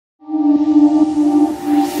Welcome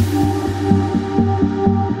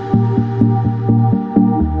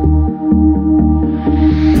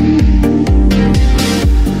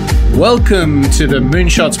to the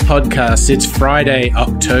Moonshots Podcast. It's Friday,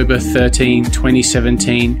 October 13,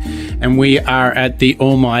 2017, and we are at the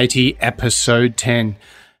almighty episode 10.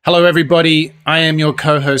 Hello, everybody. I am your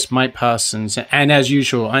co-host, Mike Parsons, and as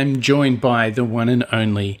usual, I'm joined by the one and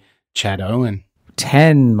only Chad Owen.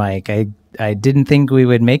 10, Mike. I didn't think we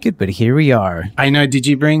would make it, but here we are. I know. Did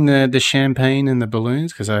you bring the champagne and the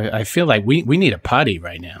balloons? Because I feel like we need a party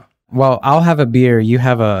right now. Well, I'll have a beer. You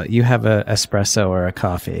have a espresso or a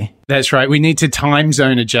coffee. That's right. We need to time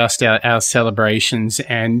zone adjust our celebrations.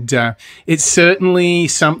 And it's certainly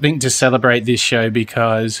something to celebrate this show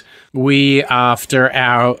because we, after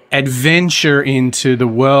our adventure into the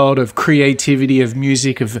world of creativity, of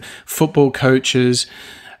music, of football coaches,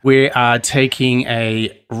 we are taking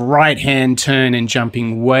a right-hand turn and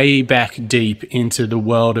jumping way back deep into the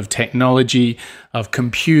world of technology, of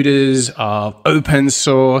computers, of open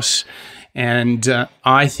source. And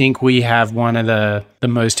I think we have one of the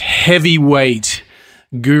most heavyweight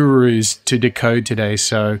gurus to decode today.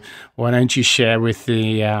 So why don't you share with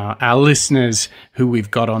our listeners who we've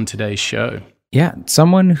got on today's show? Yeah,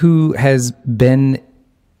 someone who has been,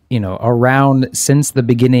 around since the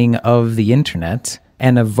beginning of the internet,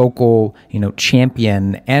 and a vocal,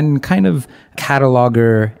 champion and kind of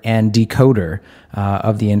cataloger and decoder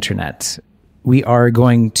of the internet. We are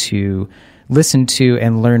going to listen to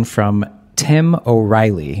and learn from Tim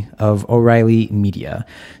O'Reilly of O'Reilly Media.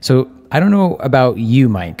 So I don't know about you,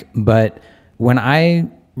 Mike, but when I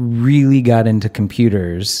really got into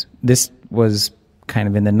computers, this was kind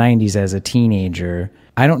of in the 90s as a teenager.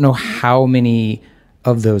 I don't know how many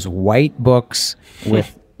of those white books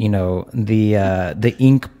with the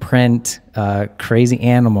ink print, crazy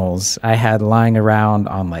animals I had lying around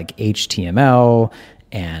on like HTML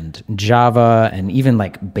and Java and even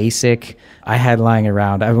like BASIC I had lying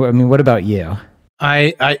around. I mean, what about you?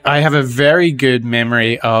 I have a very good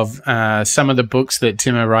memory of some of the books that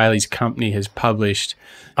Tim O'Reilly's company has published.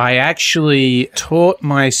 I actually taught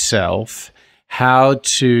myself how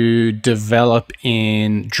to develop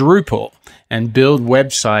in Drupal and build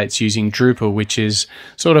websites using Drupal, which is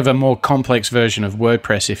sort of a more complex version of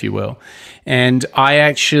WordPress, if you will. And I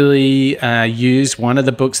actually used one of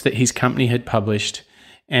the books that his company had published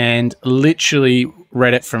and literally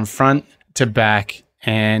read it from front to back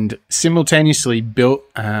and simultaneously built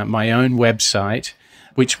my own website,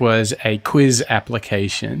 which was a quiz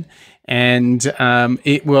application. And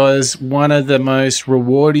it was one of the most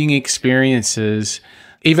rewarding experiences,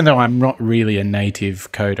 even though I'm not really a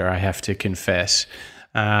native coder, I have to confess.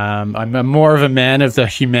 I'm more of a man of the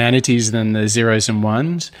humanities than the zeros and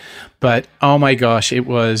ones. But oh my gosh, it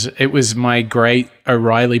was my great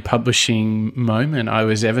O'Reilly publishing moment. I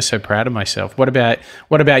was ever so proud of myself. What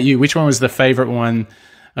about you? Which one was the favorite one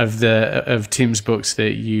of Tim's books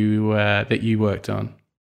that you worked on?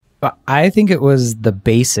 I think it was the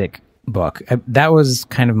BASIC book. That was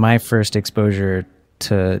kind of my first exposure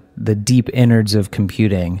to the deep innards of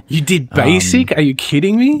computing. You did BASIC? Are you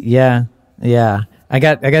kidding me? Yeah. I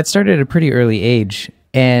got started at a pretty early age,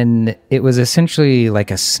 and it was essentially like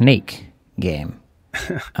a snake game.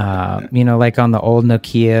 Like on the old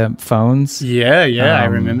Nokia phones. Yeah, I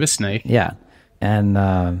remember Snake. Yeah, and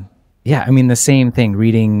I mean the same thing.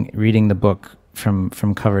 Reading the book from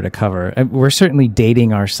cover to cover. We're certainly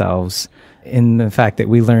dating ourselves in the fact that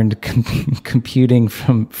we learned computing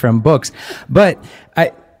from books, but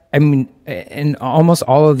I mean, and almost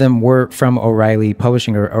all of them were from O'Reilly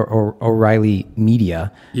Publishing or O'Reilly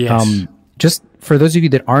Media. Yes. Just for those of you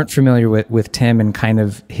that aren't familiar with Tim and kind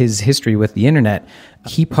of his history with the internet,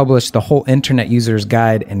 he published the whole Internet User's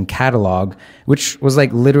Guide and Catalog, which was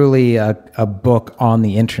like literally a book on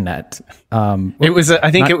the internet. It was,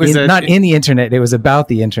 not in the internet. It was about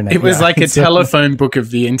the internet. It was like a telephone book of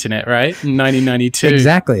the internet, right? In 1992.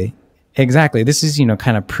 Exactly. This is,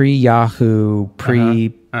 kind of pre-Yahoo,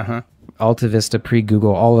 Alta Vista,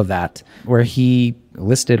 pre-Google, all of that, where he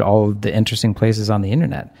listed all of the interesting places on the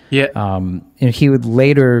internet. Yeah. And he would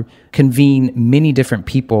later convene many different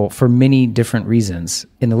people for many different reasons.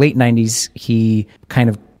 In the late 90s, he kind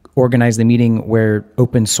of organized the meeting where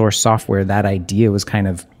open source software, that idea was kind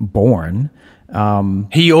of born.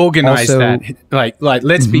 He organized that. Like,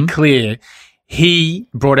 let's be clear. He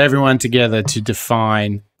brought everyone together to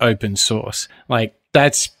define open source. Like,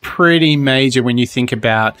 that's pretty major when you think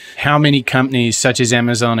about how many companies such as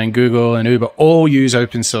Amazon and Google and Uber all use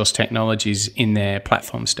open source technologies in their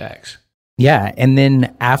platform stacks. Yeah, and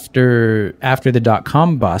then after the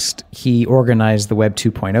dot-com bust, he organized the Web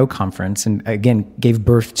 2.0 conference and again gave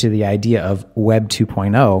birth to the idea of Web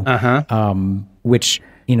 2.0, which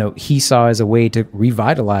he saw as a way to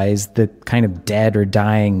revitalize the kind of dead or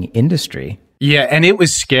dying industry. Yeah, and it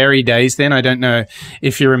was scary days then. I don't know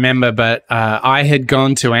if you remember, but I had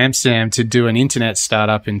gone to Amsterdam to do an internet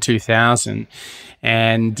startup in 2000.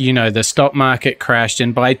 And, the stock market crashed.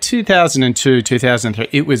 And by 2002, 2003,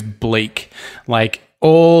 it was bleak. Like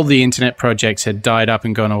all the internet projects had died up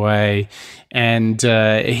and gone away. And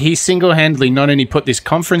he single-handedly not only put this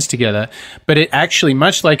conference together, but it actually,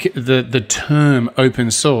 much like the term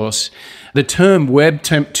open source, the term Web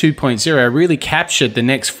 2.0 really captured the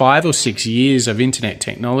next 5 or 6 years of internet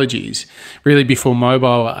technologies, really before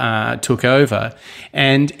mobile took over.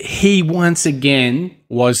 And he once again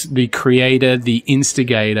was the creator, the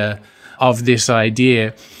instigator of this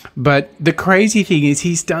idea. But the crazy thing is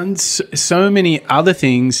he's done so many other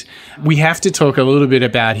things. We have to talk a little bit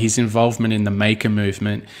about his involvement in the Maker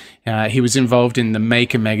movement. He was involved in the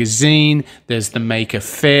Maker magazine. There's the Maker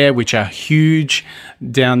Fair, which are huge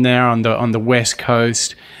down there on the West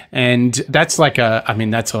Coast. And that's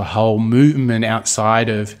that's a whole movement outside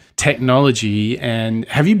of technology. And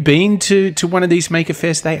have you been to one of these Maker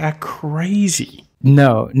Fairs? They are crazy.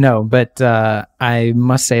 No, but I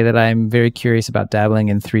must say that I'm very curious about dabbling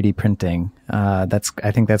in 3D printing. I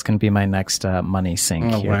think that's going to be my next money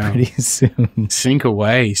sink pretty soon. Sink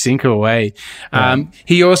away. Yeah.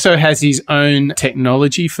 He also has his own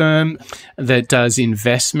technology firm that does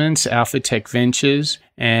investments, Alpha Tech Ventures.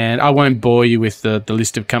 And I won't bore you with the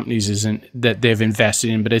list of companies that they've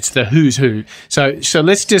invested in, but it's the who's who. So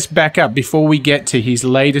let's just back up before we get to his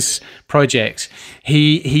latest projects.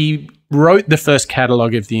 He wrote the first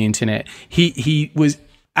catalog of the internet. He was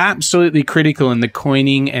absolutely critical in the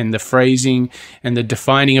coining and the phrasing and the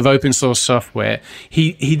defining of open source software.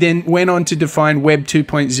 He then went on to define Web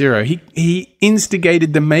 2.0. He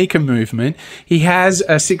instigated the Maker movement. He has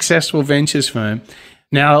a successful ventures firm.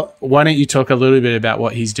 Now, why don't you talk a little bit about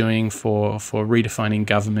what he's doing for redefining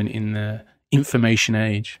government in the information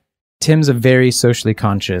age? Tim's a very socially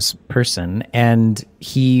conscious person, and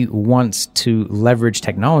he wants to leverage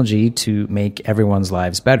technology to make everyone's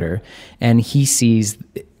lives better. And he sees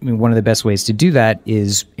one of the best ways to do that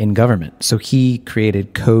is in government. So he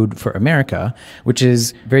created Code for America, which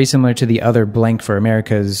is very similar to the other Blank for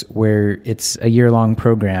Americas, where it's a year-long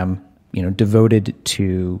program, devoted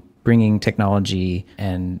to bringing technology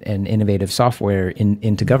and innovative software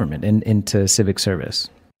into government and into civic service.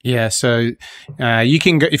 Yeah, so you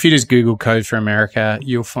can go, if you just Google Code for America,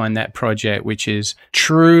 you'll find that project, which is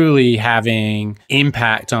truly having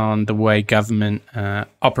impact on the way government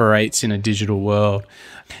operates in a digital world.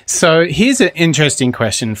 So here's an interesting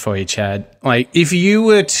question for you, Chad. Like, if you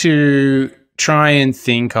were to try and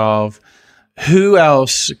think of who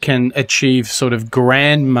else can achieve sort of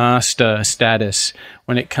grandmaster status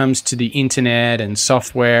when it comes to the internet and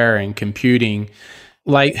software and computing,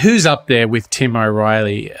 like, who's up there with Tim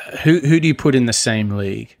O'Reilly? Who do you put in the same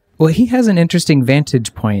league? Well, he has an interesting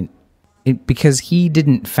vantage point because he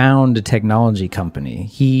didn't found a technology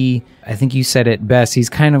company. I think you said it best. He's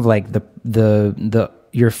kind of like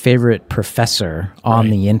your favorite professor on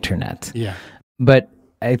the internet. Yeah. But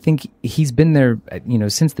I think he's been there,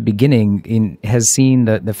 since the beginning. Has seen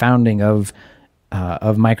the founding of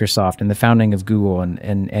Microsoft and the founding of Google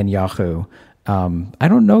and Yahoo. I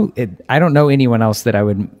don't know anyone else that I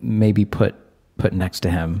would maybe put next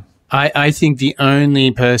to him. I think the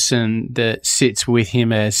only person that sits with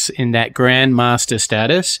him as in that grandmaster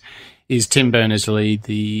status is Tim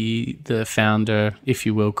Berners-Lee, the founder, if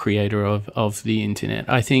you will, creator of the internet.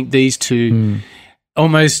 I think these two,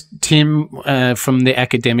 almost Tim from the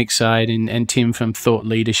academic side and Tim from thought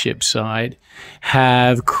leadership side,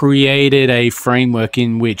 have created a framework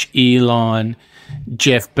in which Elon,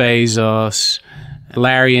 Jeff Bezos,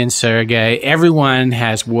 Larry and Sergey, everyone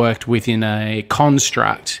has worked within a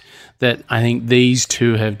construct that I think these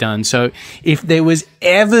two have done. So if there was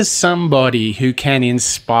ever somebody who can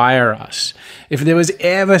inspire us, if there was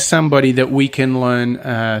ever somebody that we can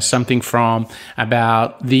learn something from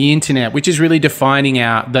about the internet, which is really defining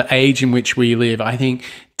out the age in which we live, I think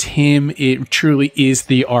Tim, it truly is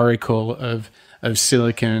the oracle of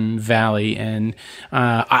Silicon Valley. And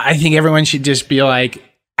I think everyone should just be like,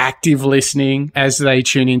 active listening as they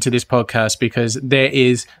tune into this podcast, because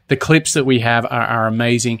the clips that we have are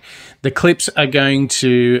amazing. The clips are going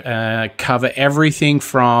to cover everything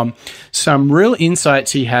from some real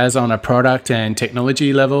insights he has on a product and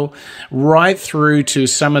technology level, right through to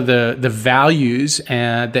some of the values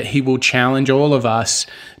that he will challenge all of us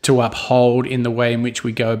to uphold in the way in which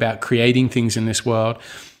we go about creating things in this world.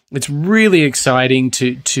 It's really exciting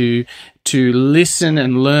to listen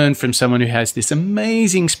and learn from someone who has this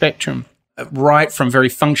amazing spectrum, right from very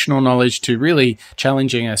functional knowledge to really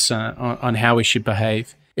challenging us on how we should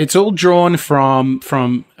behave. It's all drawn from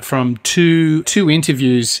two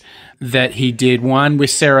interviews that he did, one with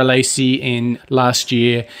Sarah Lacy in last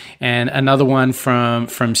year and another one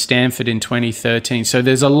from Stanford in 2013. So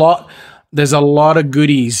there's a lot of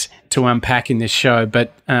goodies to unpack in this show,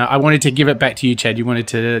 but I wanted to give it back to you, Chad. You wanted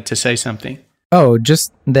to say something. Oh,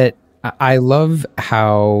 just that I love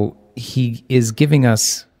how he is giving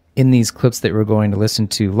us, in these clips that we're going to listen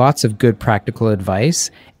to, lots of good practical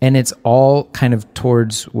advice, and it's all kind of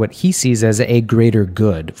towards what he sees as a greater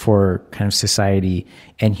good for kind of society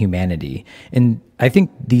and humanity. And I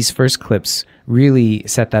think these first clips really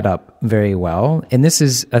set that up very well. And this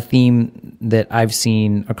is a theme that I've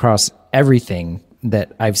seen across everything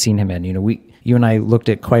that I've seen him in. You and I looked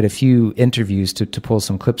at quite a few interviews to pull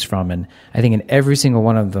some clips from, and I think in every single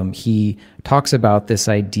one of them, he talks about this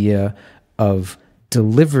idea of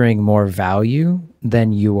delivering more value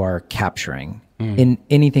than you are capturing in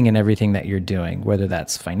anything and everything that you're doing, whether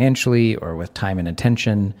that's financially or with time and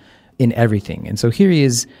attention, in everything. And so here he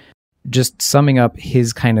is just summing up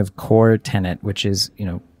his kind of core tenet, which is,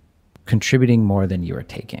 contributing more than you are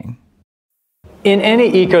taking. In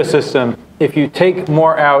any ecosystem, if you take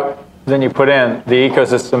more out than you put in, the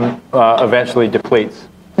ecosystem eventually depletes.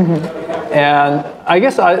 And I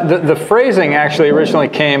guess the phrasing actually originally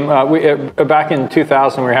came back in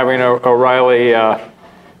 2000. We were having an O'Reilly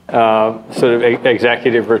sort of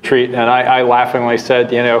executive retreat, and I laughingly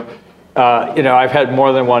said, I've had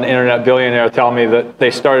more than one internet billionaire tell me that they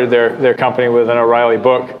started their company with an O'Reilly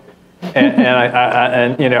book,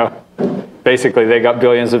 and basically they got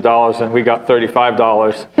billions of dollars and we got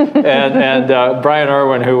 $35. and Brian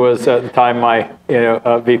Irwin, who was at the time my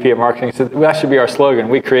VP of marketing, said that should be our slogan: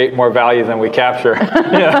 we create more value than we capture.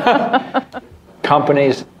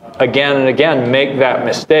 Companies again and again make that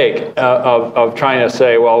mistake of trying to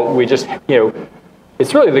say, well, we just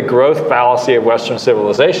it's really the growth fallacy of Western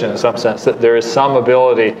civilization in some sense, that there is some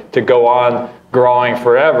ability to go on growing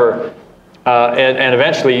forever. And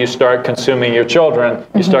eventually you start consuming your children,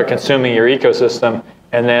 you start consuming your ecosystem,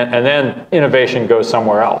 and then innovation goes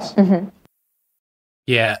somewhere else.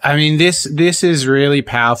 Yeah, I mean, this is really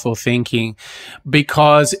powerful thinking,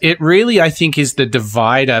 because it really, I think, is the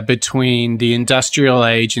divider between the industrial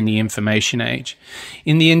age and the information age.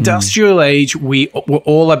 In the industrial age, we were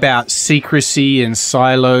all about secrecy and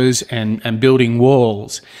silos and building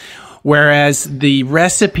walls. Whereas the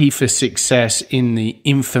recipe for success in the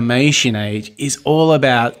information age is all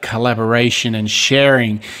about collaboration and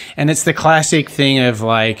sharing. And it's the classic thing of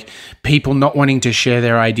like people not wanting to share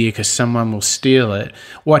their idea because someone will steal it.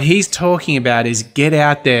 What he's talking about is get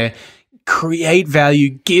out there, create value,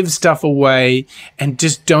 give stuff away, and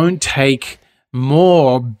just don't take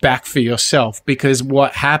more back for yourself, because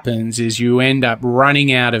what happens is you end up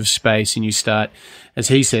running out of space and you start, as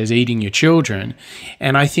he says, eating your children.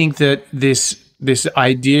 And I think that this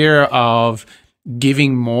idea of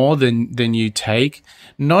giving more than you take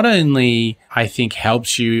not only, I think,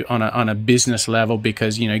 helps you on a business level,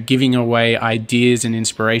 because giving away ideas and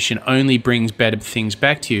inspiration only brings better things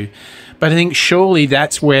back to you, but I think surely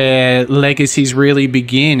that's where legacies really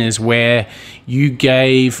begin, is where you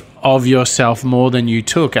gave of yourself more than you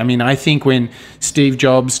took. I mean, I think when Steve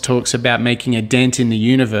Jobs talks about making a dent in the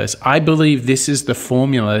universe, I believe this is the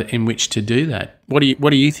formula in which to do that. What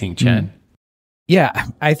do you think, Chad? Yeah,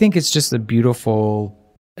 I think it's just a beautiful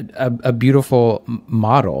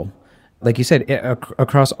model. Like you said,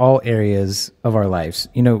 across all areas of our lives,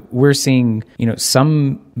 we're seeing,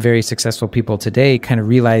 some very successful people today kind of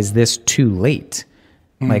realize this too late.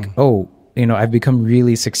 Like, I've become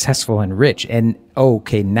really successful and rich, and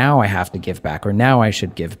okay, now I have to give back, or now I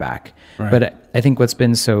should give back. Right. But I think what's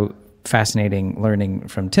been so fascinating learning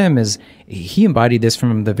from Tim is he embodied this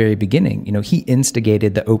from the very beginning. You know, he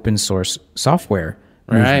instigated the open source software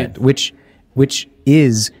movement, which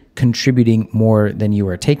is contributing more than you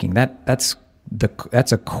are taking. That's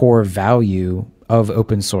a core value of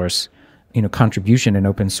open source, you know, contribution in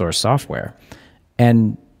open source software.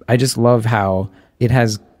 And I just love how it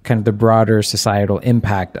has kind of the broader societal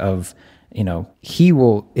impact of, you know, he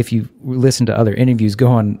will, if you listen to other interviews, go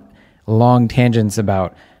on long tangents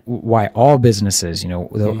about why all businesses, and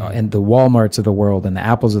the Walmarts of the world and the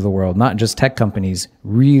Apples of the world, not just tech companies,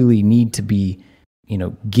 really need to be,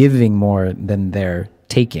 giving more than they're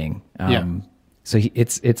taking. So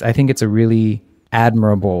I think it's a really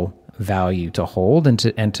admirable value to hold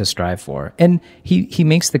and to strive for. And he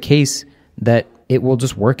makes the case that it will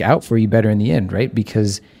just work out for you better in the end, right?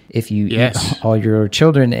 Because if you eat all your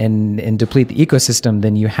children and deplete the ecosystem,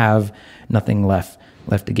 then you have nothing left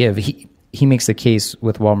to give. He makes the case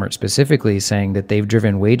with Walmart specifically, saying that they've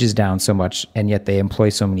driven wages down so much, and yet they employ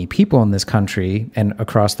so many people in this country and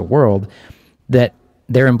across the world that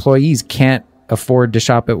their employees can't afford to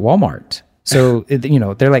shop at Walmart. So,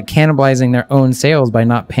 they're like cannibalizing their own sales by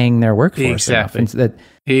not paying their workforce enough.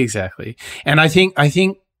 Exactly. And I think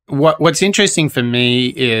what's interesting for me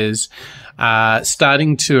is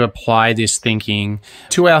starting to apply this thinking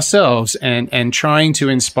to ourselves and trying to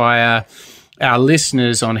inspire our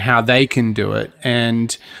listeners on how they can do it.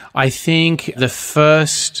 And I think the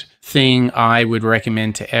first thing I would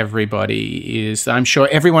recommend to everybody is, I'm sure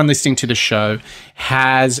everyone listening to the show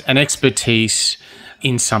has an expertise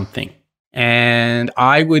in something. And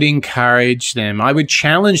I would encourage them, I would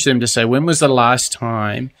challenge them to say, when was the last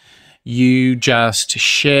time you just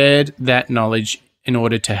shared that knowledge in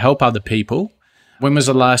order to help other people? When was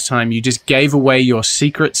the last time you just gave away your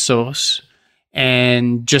secret sauce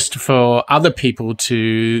and just for other people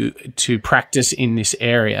to practice in this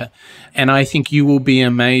area? And I think you will be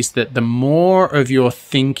amazed that the more of your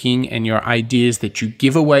thinking and your ideas that you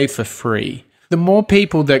give away for free, the more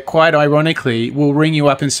people that, quite ironically, will ring you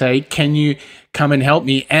up and say, can you come and help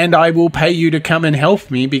me? And I will pay you to come and help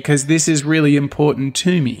me because this is really important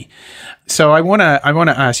to me. So I want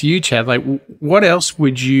to ask you, Chad, like, what else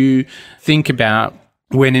would you think about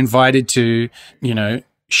when invited to,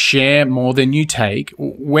 share more than you take?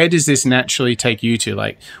 Where does this naturally take you to?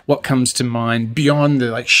 Like, what comes to mind beyond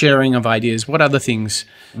the sharing of ideas? What other things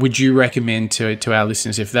would you recommend to our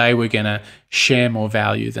listeners if they were going to share more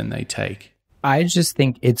value than they take? I just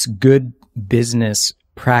think it's good business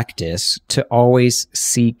practice to always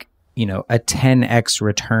seek, a 10x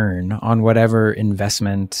return on whatever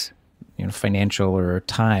investment, financial or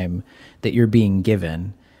time that you're being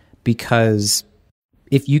given. Because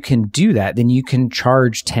if you can do that, then you can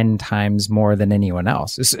charge 10 times more than anyone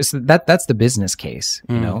else. So that's the business case.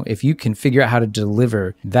 If you can figure out how to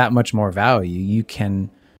deliver that much more value,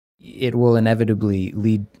 it will inevitably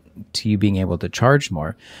lead to you being able to charge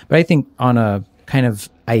more. But I think on a kind of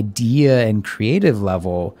idea and creative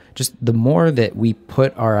level, just the more that we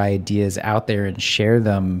put our ideas out there and share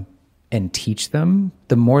them and teach them,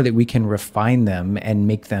 the more that we can refine them and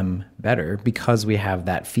make them better because we have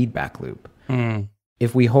that feedback loop.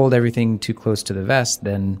 If we hold everything too close to the vest,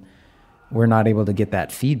 then we're not able to get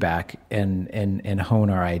that feedback and hone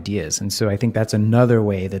our ideas. And so I think that's another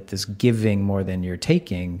way that this giving more than you're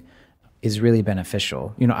taking is really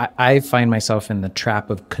beneficial. I find myself in the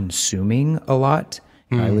trap of consuming a lot.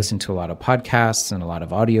 I listen to a lot of podcasts and a lot of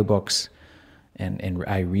audiobooks, and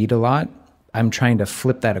I read a lot. I'm trying to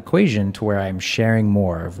flip that equation to where I'm sharing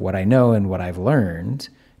more of what I know and what I've learned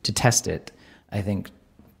to test it, I think,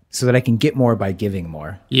 so that I can get more by giving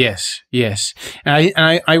more. Yes. And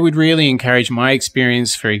I would really encourage my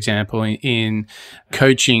experience, for example, in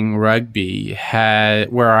coaching rugby,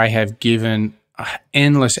 where I have given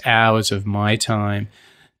endless hours of my time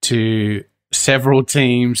to several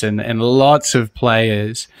teams and lots of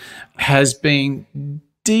players, has been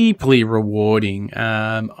deeply rewarding,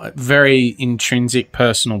 very intrinsic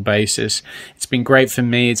personal basis. It's been great for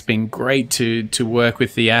me. It's been great to work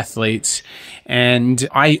with the athletes. And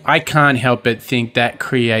I can't help but think that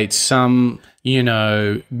creates some,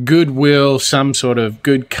 goodwill, some sort of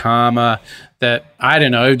good karma that, I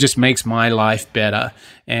don't know, just makes my life better.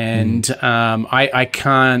 And I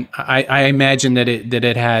imagine that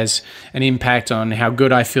it has an impact on how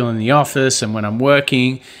good I feel in the office and when I'm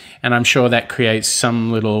working. And I'm sure that creates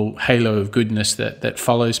some little halo of goodness that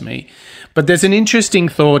follows me. But there's an interesting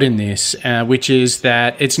thought in this, which is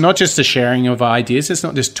that it's not just the sharing of ideas. It's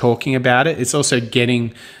not just talking about it. It's also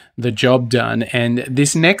getting the job done. And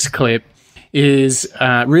this next clip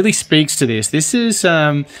really speaks to this. This is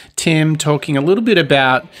Tim talking a little bit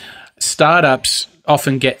about startups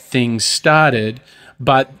often get things started,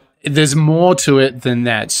 but there's more to it than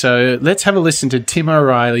that. So let's have a listen to Tim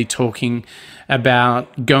O'Reilly talking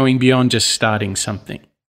about going beyond just starting something.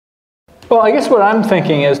 Well, I guess what I'm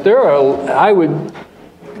thinking is I would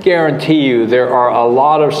guarantee you there are a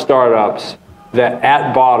lot of startups that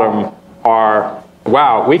at bottom are,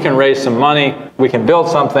 wow, we can raise some money, we can build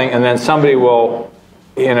something, and then somebody will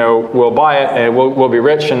buy it, and we'll be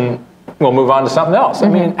rich and we'll move on to something else. I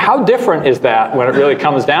mean, how different is that when it really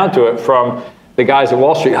comes down to it from the guys at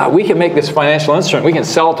Wall Street? We can make this financial instrument. We can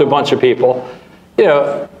sell it to a bunch of people.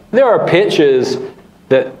 There are pitches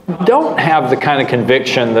that don't have the kind of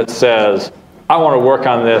conviction that says, I want to work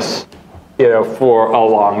on this, for a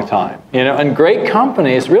long time. And great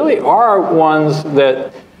companies really are ones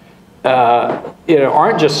that,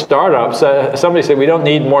 aren't just startups. Somebody said, we don't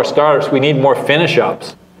need more startups, we need more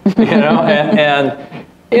finish-ups. I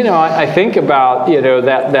think about,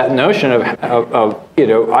 that notion of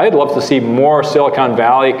I'd love to see more Silicon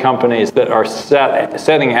Valley companies that are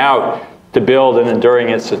setting out to build an enduring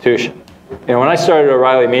institution. When I started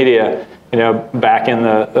O'Reilly Media, back in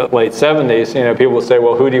the late 70s, people would say,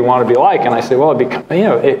 well, who do you want to be like? And I say, well,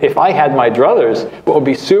 if I had my druthers, what would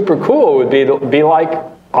be super cool would be to be like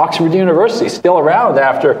Oxford University, still around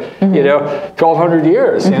after, 1,200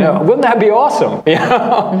 years. Wouldn't that be awesome?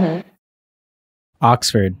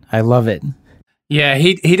 Oxford, I love it. Yeah,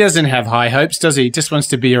 he doesn't have high hopes, does he? He just wants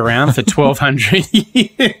to be around for 1,200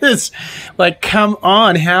 years. Like, come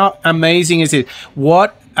on, how amazing is it?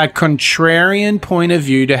 What a contrarian point of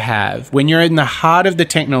view to have when you're in the heart of the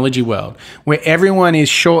technology world, where everyone is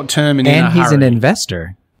short-term and in a hurry. And he's an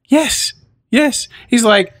investor. Yes. He's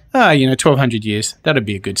like, 1,200 years, that'd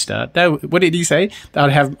be a good start. What did he say?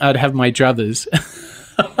 I'd have my druthers.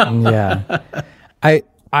 Yeah.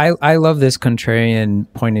 I love this contrarian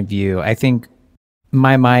point of view. I think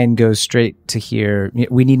my mind goes straight to here.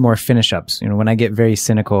 We need more finish-ups. When I get very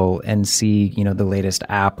cynical and see, the latest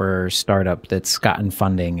app or startup that's gotten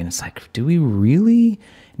funding, and it's like, do we really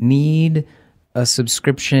need a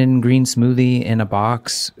subscription green smoothie in a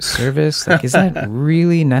box service? Like, is that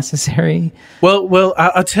really necessary? Well,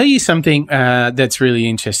 I'll tell you something that's really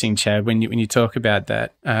interesting, Chad, when you talk about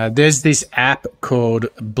that. There's this app called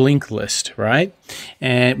Blinkist, right?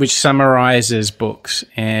 And which summarizes books.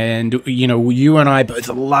 And, you and I both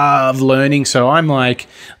love learning. So I'm like,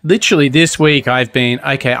 literally this week I've been,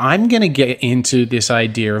 okay, I'm going to get into this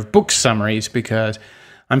idea of book summaries because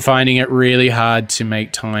I'm finding it really hard to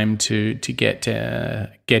make time to get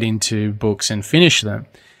into books and finish them.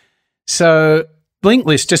 So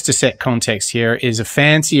Blinkist, just to set context here, is a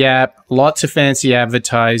fancy app, lots of fancy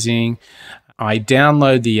advertising. I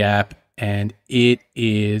download the app and it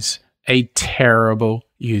is a terrible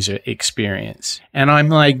user experience. And I'm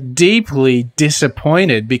like deeply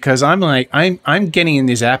disappointed because I'm like, I'm getting in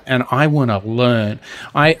this app and I want to learn.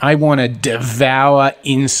 I want to devour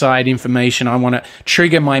inside information. I want to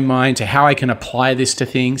trigger my mind to how I can apply this to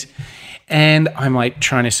things. And I'm like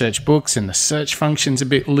trying to search books and the search function's a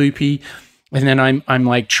bit loopy. And then I'm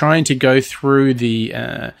like trying to go through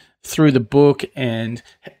the book and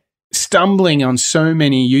stumbling on so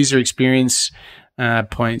many user experience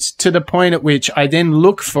points, to the point at which I then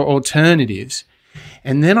look for alternatives.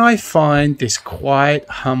 And then I find this quiet,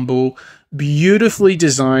 humble, beautifully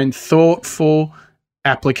designed, thoughtful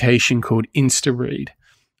application called InstaRead.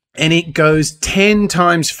 And it goes 10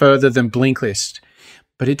 times further than Blinkist.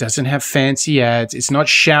 But it doesn't have fancy ads. It's not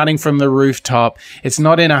shouting from the rooftop. It's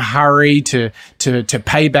not in a hurry to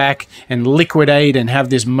pay back and liquidate and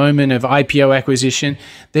have this moment of IPO acquisition.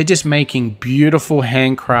 They're just making beautiful,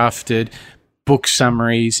 handcrafted book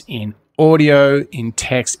summaries in audio, in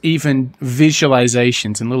text, even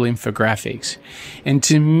visualizations and little infographics. And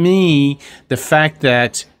to me, the fact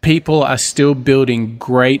that people are still building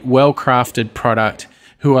great, well-crafted product,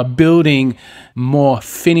 who are building more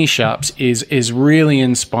finish-ups is really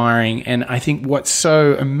inspiring. And I think what's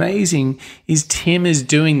so amazing is Tim is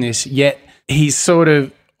doing this, yet he's sort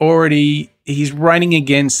of he's running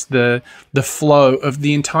against the flow of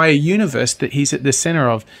the entire universe that he's at the center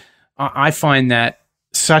of. I find that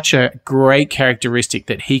such a great characteristic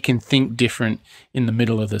that he can think different in the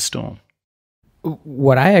middle of the storm.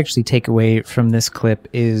 What I actually take away from this clip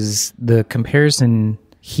is the comparison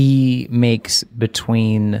he makes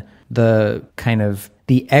between the kind of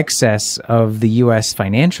the excess of the US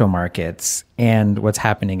financial markets and what's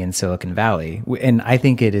happening in Silicon Valley. And I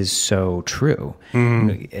think it is so true.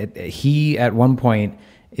 He at one point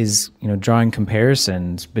is, drawing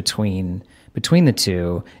comparisons between the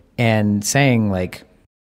two and saying, like,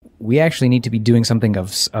 we actually need to be doing something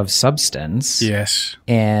of substance. Yes.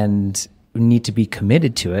 And need to be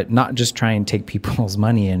committed to it, not just try and take people's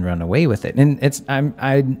money and run away with it. And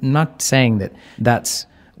I'm not saying that that's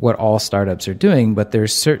what all startups are doing, but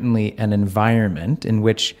there's certainly an environment in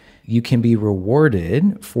which you can be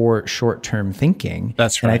rewarded for short-term thinking.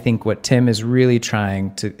 That's right. And I think what Tim is really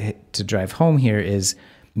trying to drive home here is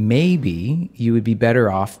maybe you would be better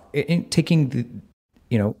off in taking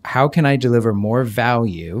how can I deliver more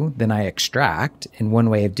value than I extract? And one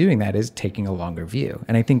way of doing that is taking a longer view.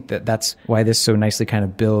 And I think that that's why this so nicely kind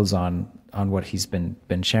of builds on what he's been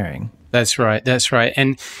sharing. That's right. That's right.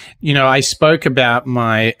 And, I spoke about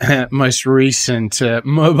my most recent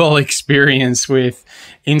mobile experience with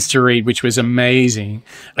InstaRead, which was amazing.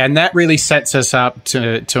 And that really sets us up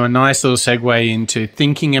to a nice little segue into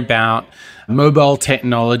thinking about mobile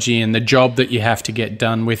technology and the job that you have to get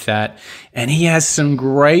done with that. And he has some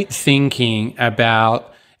great thinking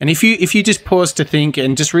about, and if you just pause to think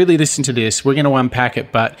and just really listen to this, we're going to unpack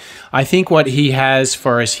it. But I think what he has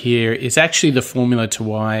for us here is actually the formula to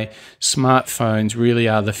why smartphones really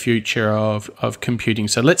are the future of computing.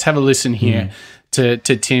 So let's have a listen here to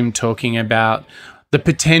Tim talking about the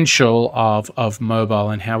potential of mobile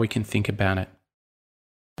and how we can think about it.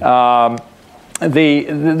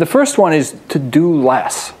 The first one is to do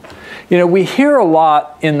less. We hear a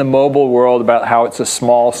lot in the mobile world about how it's a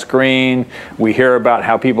small screen. We hear about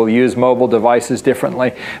how people use mobile devices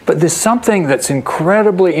differently. But there's something that's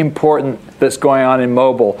incredibly important that's going on in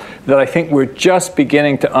mobile that I think we're just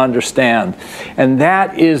beginning to understand. And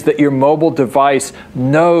that is that your mobile device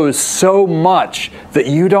knows so much that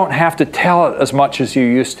you don't have to tell it as much as you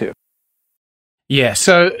used to. Yeah,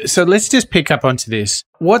 so let's just pick up onto this.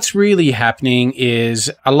 What's really happening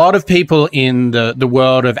is a lot of people in the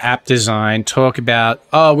world of app design talk about,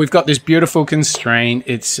 we've got this beautiful constraint.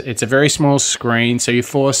 It's a very small screen, so you're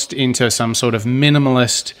forced into some sort of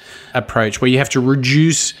minimalist approach where you have to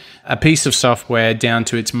reduce a piece of software down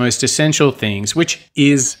to its most essential things, which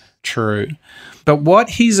is true. But what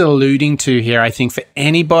he's alluding to here, I think for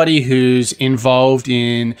anybody who's involved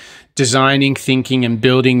in designing, thinking, and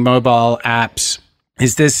building mobile apps,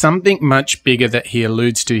 is there's something much bigger that he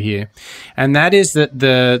alludes to here. And that is that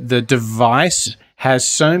the device has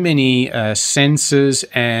so many sensors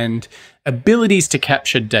and abilities to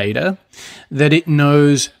capture data that it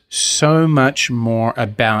knows so much more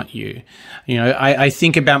about you. I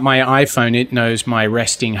think about my iPhone. It knows my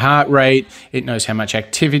resting heart rate. It knows how much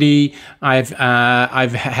activity I've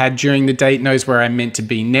had during the day. It knows where I'm meant to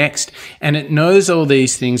be next. And it knows all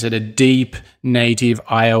these things at a deep native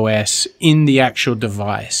iOS in the actual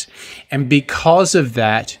device. And because of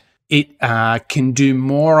that, it can do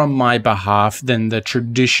more on my behalf than the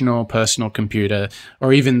traditional personal computer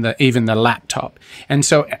or even the laptop. And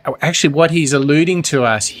so actually what he's alluding to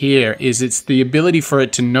us here is it's the ability for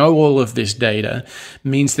it to know all of this data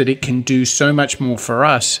means that it can do so much more for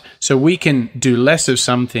us. So we can do less of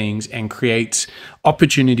some things and create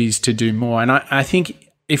opportunities to do more. And I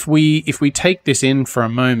think if we take this in for a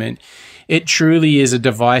moment, it truly is a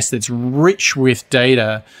device that's rich with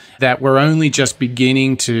data that we're only just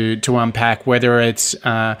beginning to unpack, whether it's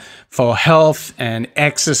for health and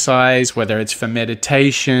exercise, whether it's for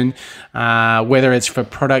meditation, whether it's for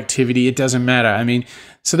productivity, it doesn't matter. I mean,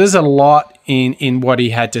 so there's a lot in what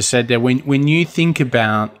he had to say there. When you think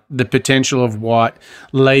about the potential of what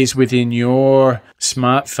lays within your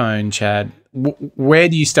smartphone, Chad, where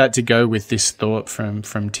do you start to go with this thought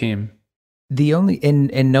from Tim? The only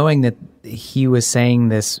in knowing that he was saying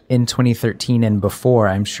this in 2013 and before,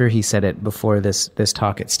 I'm sure he said it before this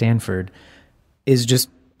talk at Stanford, is just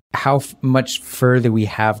how much further we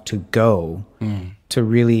have to go to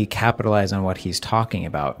really capitalize on what he's talking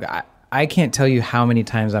about. I can't tell you how many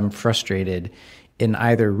times I'm frustrated in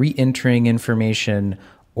either re-entering information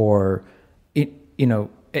or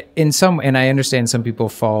in some, and I understand some people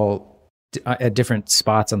fall at different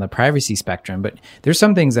spots on the privacy spectrum, but there's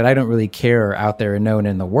some things that I don't really care are out there and known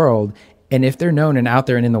in the world. And if they're known and out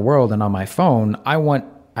there and in the world and on my phone, I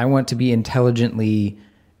want to be intelligently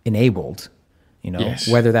enabled, Yes.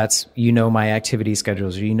 Whether that's, my activity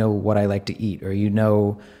schedules, or what I like to eat, or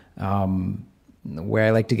where I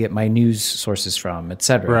like to get my news sources from,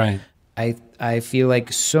 etc. Right. I feel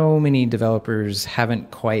like so many developers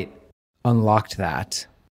haven't quite unlocked that.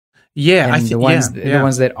 Yeah, and the ones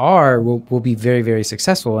that are will be very, very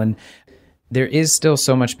successful. And there is still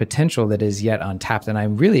so much potential that is yet untapped. And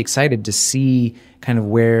I'm really excited to see kind of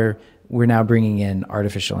where we're now bringing in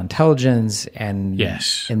artificial intelligence and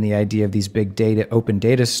the idea of these big data, open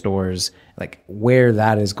data stores, like where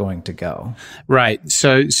that is going to go. Right.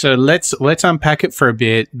 So let's unpack it for a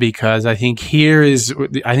bit, because I think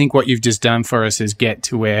what you've just done for us is get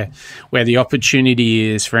to where the opportunity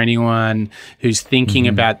is for anyone who's thinking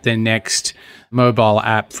about their next mobile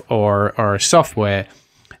app or software.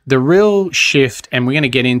 The real shift, and we're going to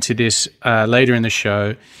get into this later in the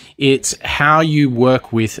show, it's how you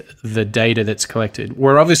work with the data that's collected.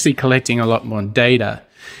 We're obviously collecting a lot more data.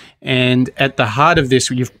 And at the heart of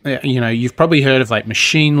this, you've probably heard of like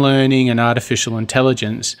machine learning and artificial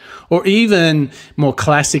intelligence, or even more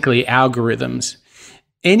classically, algorithms.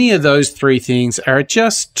 Any of those three things are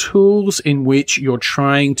just tools in which you're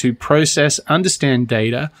trying to process, understand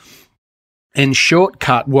data, and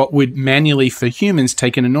shortcut what would manually for humans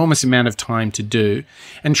take an enormous amount of time to do,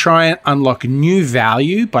 and try and unlock new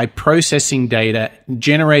value by processing data,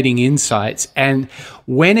 generating insights. And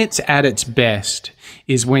when it's at its best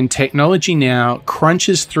is when technology now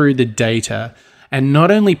crunches through the data and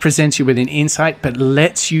not only presents you with an insight, but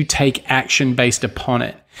lets you take action based upon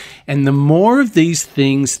it. And the more of these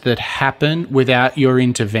things that happen without your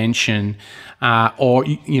intervention, or,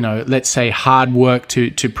 let's say hard work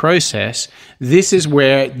to process, this is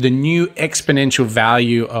where the new exponential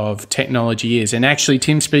value of technology is. And actually,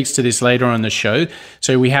 Tim speaks to this later on the show,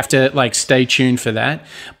 so we have to stay tuned for that.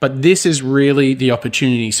 But this is really the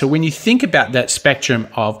opportunity. So when you think about that spectrum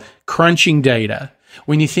of crunching data,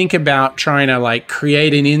 when you think about trying to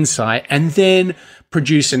create an insight and then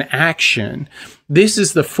produce an action, this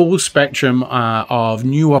is the full spectrum of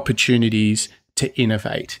new opportunities to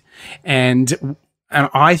innovate. And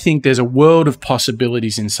I think there's a world of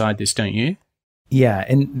possibilities inside this, don't you? Yeah,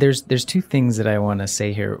 and there's two things that I want to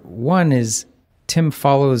say here. One is Tim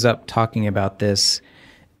follows up talking about this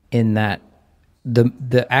in that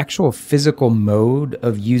the actual physical mode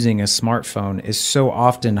of using a smartphone is so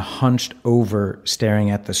often hunched over staring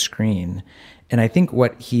at the screen. And I think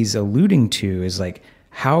what he's alluding to is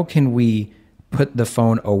how can we put the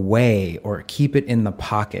phone away or keep it in the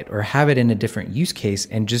pocket or have it in a different use case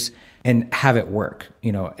and have it work.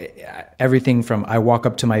 Everything from I walk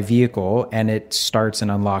up to my vehicle and it starts and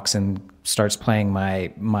unlocks and starts playing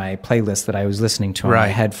my playlist that I was listening to on my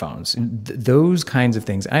headphones. Those kinds of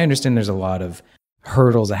things. I understand there's a lot of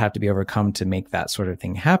hurdles that have to be overcome to make that sort of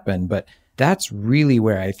thing happen, but that's really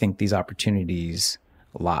where I think these opportunities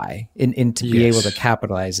lie in to be able to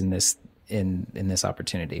capitalize in this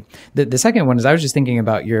opportunity. The second one is I was just thinking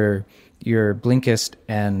about your Blinkist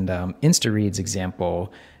and InstaReads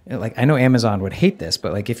example. I know Amazon would hate this,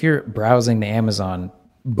 but if you're browsing the Amazon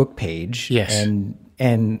book page and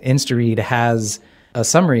InstaRead has a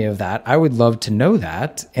summary of that, I would love to know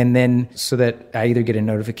that. And then so that I either get a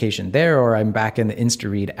notification there or I'm back in the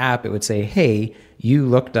InstaRead app, it would say, hey, you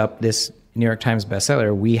looked up this New York Times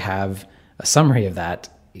bestseller. We have a summary of that.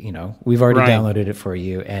 We've already downloaded it for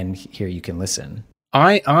you, and here you can listen.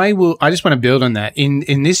 I just want to build on that.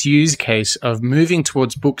 In this use case of moving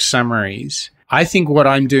towards book summaries, I think what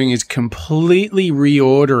I'm doing is completely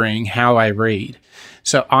reordering how I read.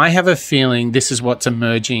 So I have a feeling this is what's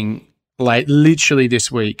emerging literally this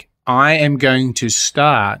week. I am going to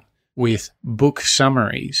start with book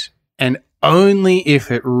summaries, and only if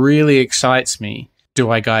it really excites me do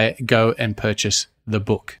I go and purchase the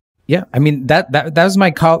book. Yeah, I mean that was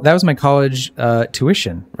my college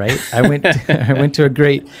tuition, right? I went to a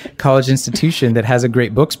great college institution that has a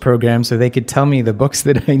great books program, so they could tell me the books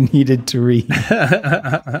that I needed to read.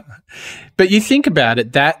 But you think about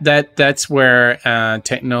it, that's where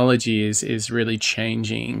technology is really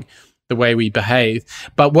changing the way we behave.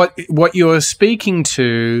 But what you're speaking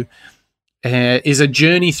to is a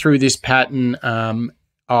journey through this pattern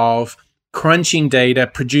of crunching data,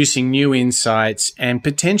 producing new insights, and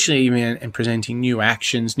potentially even presenting new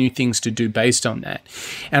actions, new things to do based on that.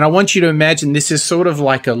 And I want you to imagine this is sort of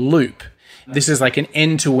like a loop. This is like an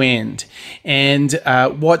end-to-end. And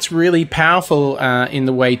what's really powerful in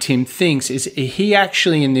the way Tim thinks is he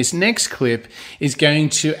actually, in this next clip, is going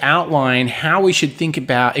to outline how we should think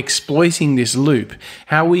about exploiting this loop,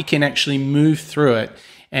 how we can actually move through it,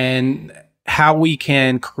 and how we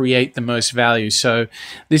can create the most value. So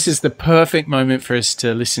this is the perfect moment for us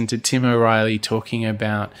to listen to Tim O'Reilly talking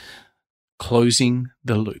about closing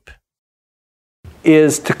the loop.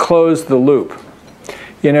 Is to close the loop.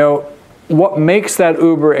 What makes that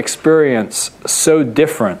Uber experience so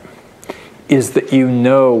different is that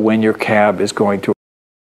when your cab is going to.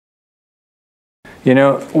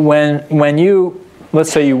 When you,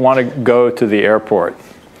 let's say you want to go to the airport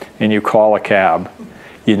and you call a cab,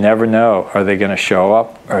 you never know. Are they going to show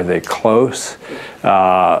up? Are they close?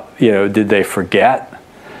 Did they forget?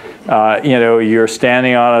 You're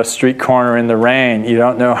standing on a street corner in the rain. You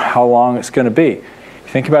don't know how long it's going to be.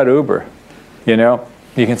 Think about Uber.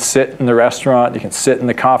 You can sit in the restaurant. You can sit in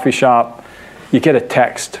the coffee shop. You get a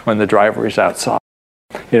text when the driver is outside.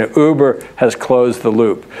 Uber has closed the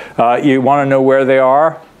loop. You want to know where they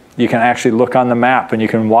are? You can actually look on the map and you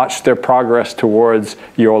can watch their progress towards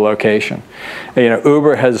your location.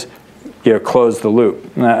 Uber has closed the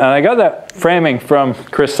loop. And I got that framing from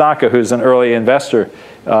Chris Sacca, who's an early investor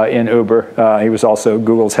in Uber. He was also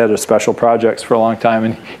Google's head of special projects for a long time.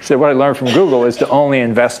 And he said, what I learned from Google is to only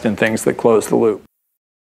invest in things that close the loop.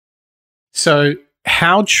 So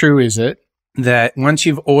how true is it that once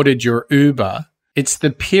you've ordered your Uber, it's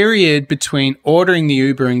the period between ordering the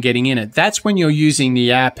Uber and getting in it? That's when you're using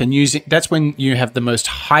the app and that's when you have the most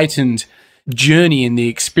heightened journey in the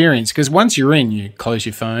experience. Because once you're in, you close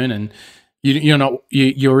your phone and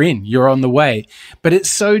you're in, you're on the way. But it's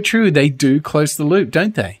so true. They do close the loop,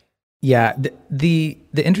 don't they? Yeah. The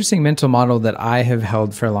interesting mental model that I have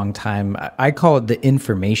held for a long time, I call it the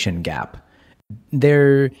information gap.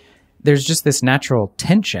 There's just this natural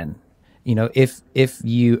tension. You know, if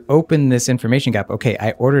you open this information gap, okay,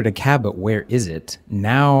 I ordered a cab, but where is it?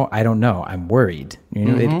 Now I don't know. I'm worried. You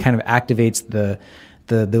know, it kind of activates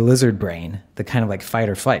the lizard brain, the kind of like fight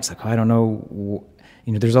or flight. It's like, oh, I don't know.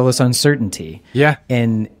 You know, there's all this uncertainty. Yeah.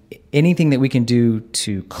 And anything that we can do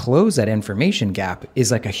to close that information gap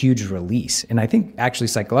is like a huge release. And I think actually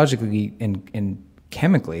psychologically and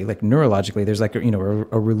chemically, like neurologically, there's like a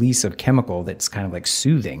release of chemical that's kind of like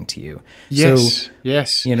soothing to you. Yes, so,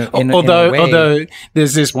 yes. You know, although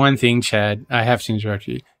there's this one thing, Chad, I have to interrupt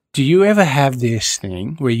you. Do you ever have this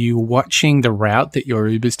thing where you're watching the route that your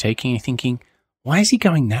Uber's taking and thinking, why is he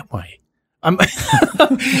going that way?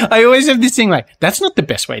 I always have this thing like, that's not the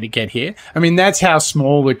best way to get here. I mean, that's how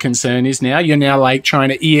small the concern is now. You're now like trying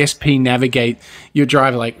to ESP navigate your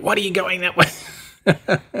driver, like, what are you going that way?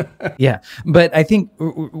 Yeah. But I think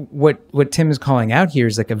what Tim is calling out here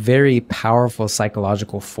is like a very powerful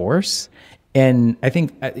psychological force. And I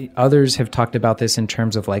think others have talked about this in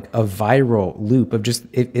terms of like a viral loop of just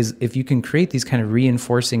if you can create these kind of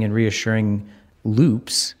reinforcing and reassuring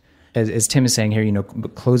loops, as Tim is saying here, you know,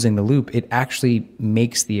 closing the loop, it actually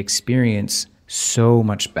makes the experience so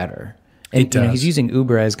much better. And it does. You know, he's using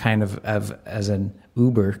Uber as kind of as an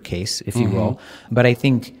Uber case, if you will. But I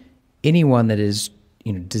think anyone that is,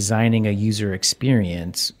 you know, designing a user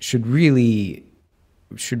experience should really,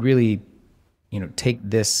 you know, take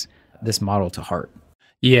this model to heart.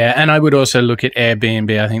 Yeah, and I would also look at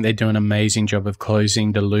Airbnb. I think they do an amazing job of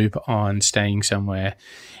closing the loop on staying somewhere.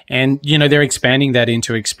 And, you know, they're expanding that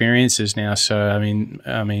into experiences now. So,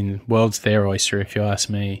 I mean, world's their oyster, if you ask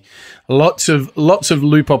me. Lots of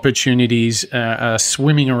loop opportunities are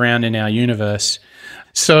swimming around in our universe.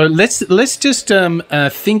 So let's just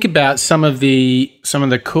think about some of the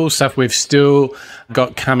cool stuff we've still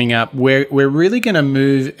got coming up. We're really going to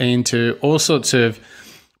move into all sorts of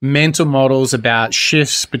mental models about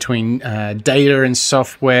shifts between data and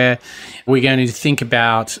software. We're going to think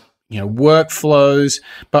about, you know, workflows.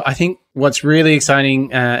 But I think what's really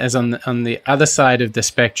exciting is on the other side of the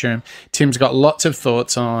spectrum, Tim's got lots of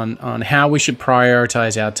thoughts on how we should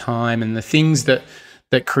prioritize our time and the things that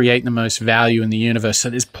create the most value in the universe. So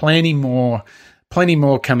there's plenty more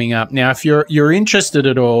coming up. Now, if you're interested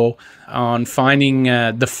at all on finding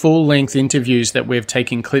the full-length interviews that we've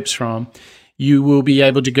taken clips from, you will be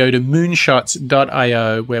able to go to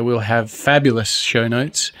moonshots.io, where we'll have fabulous show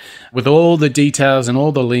notes with all the details and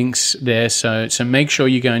all the links there. So make sure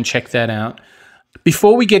you go and check that out.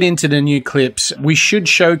 Before we get into the new clips, we should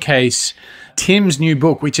showcase Tim's new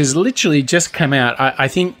book, which has literally just come out. I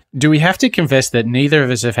think, do we have to confess that neither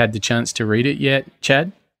of us have had the chance to read it yet,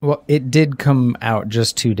 Chad? Well, it did come out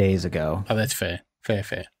just 2 days ago. Oh, that's fair.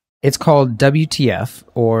 Fair. It's called WTF,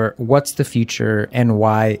 or What's the Future and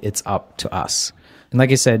Why It's Up to Us. And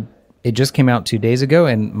like I said, it just came out 2 days ago,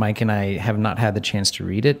 and Mike and I have not had the chance to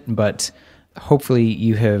read it, but hopefully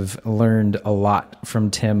you have learned a lot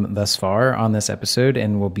from Tim thus far on this episode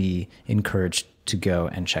and will be encouraged to go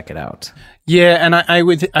and check it out. Yeah, and I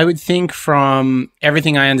would think from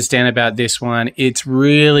everything I understand about this one, it's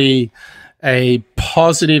really a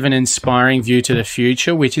positive and inspiring view to the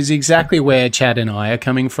future, which is exactly where Chad and I are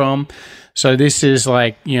coming from. So this is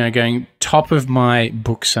like, you know, going top of my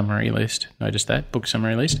book summary list. Notice that, book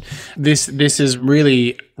summary list. This is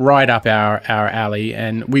really right up our alley,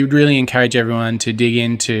 and we would really encourage everyone to dig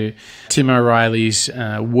into Tim O'Reilly's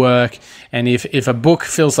work. And if a book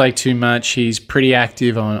feels like too much, he's pretty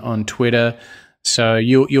active on Twitter. So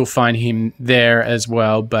you'll find him there as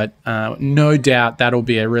well, but no doubt that'll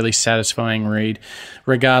be a really satisfying read,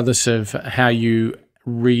 regardless of how you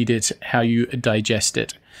read it, how you digest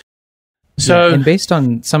it. So, yeah, and based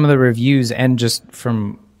on some of the reviews and just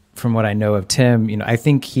from what I know of Tim, you know, I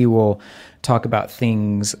think he will talk about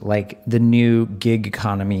things like the new gig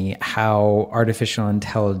economy, how artificial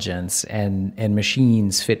intelligence and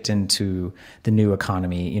machines fit into the new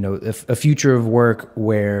economy. You know, a future of work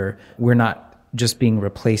where we're not just being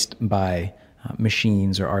replaced by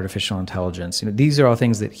machines or artificial intelligence. These are all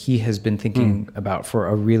things that he has been thinking about for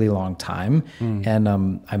a really long time. And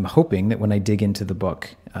I'm hoping that when I dig into the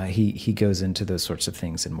book, he goes into those sorts of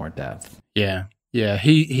things in more depth. Yeah.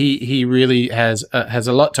 He really has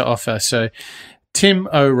a lot to offer. So, Tim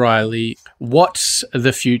O'Reilly, what's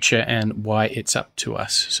the future and why it's up to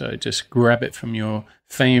us? So just grab it from your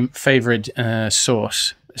favorite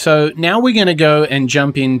source. So now we're going to go and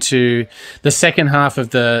jump into the second half of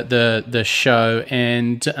the show.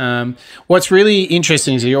 And what's really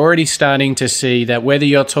interesting is you're already starting to see that whether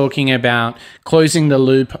you're talking about closing the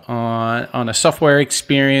loop on a software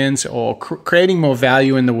experience or creating more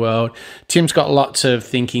value in the world, Tim's got lots of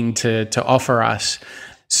thinking to offer us.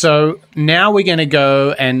 So now we're going to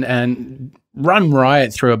go and run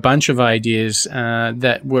riot through a bunch of ideas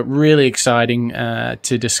that were really exciting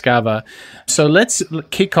to discover. So let's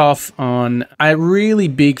kick off on a really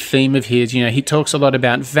big theme of his. He talks a lot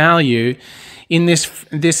about value. In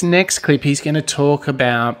this next clip, he's going to talk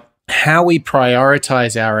about how we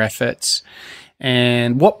prioritize our efforts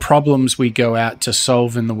and what problems we go out to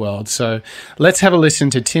solve in the world. So let's have a listen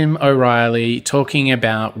to Tim O'Reilly talking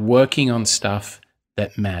about working on stuff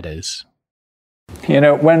that matters.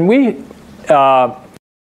 When we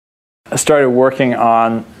started working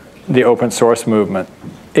on the open source movement,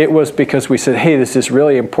 it was because we said, hey, this is this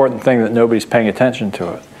really important thing that nobody's paying attention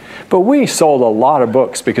to it. But we sold a lot of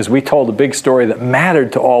books because we told a big story that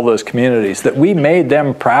mattered to all those communities, that we made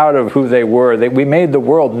them proud of who they were, that we made the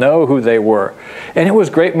world know who they were. And it was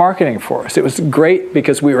great marketing for us. It was great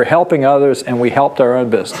because we were helping others and we helped our own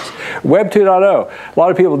business. Web 2.0, a lot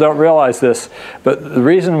of people don't realize this, but the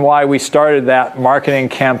reason why we started that marketing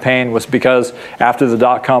campaign was because after the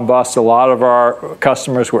dot-com bust, a lot of our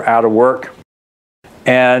customers were out of work.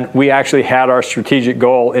 And we actually had our strategic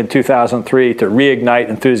goal in 2003 to reignite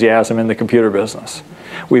enthusiasm in the computer business.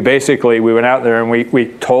 We went out there and we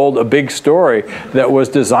told a big story that was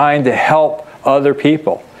designed to help other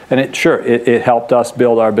people. And it helped us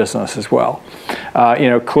build our business as well.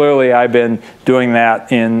 Clearly I've been doing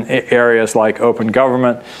that in areas like open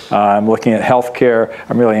government. I'm looking at healthcare.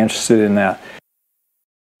 I'm really interested in that.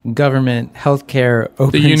 Government, healthcare,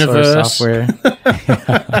 open the universe. source software.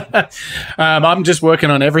 I'm just working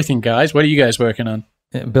on everything, guys. What are you guys working on?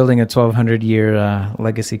 Building a 1,200-year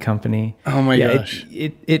legacy company. Oh my gosh.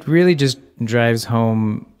 It really just drives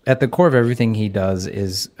home, at the core of everything he does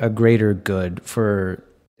is a greater good for,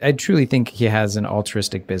 I truly think he has an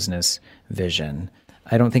altruistic business vision.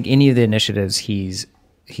 I don't think any of the initiatives he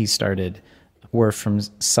started were from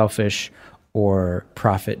selfish or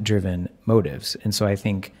profit-driven motives. And so I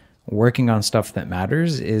think working on stuff that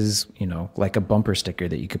matters is, like a bumper sticker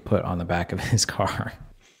that you could put on the back of his car.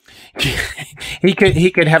 He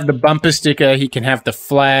could have the bumper sticker, he can have the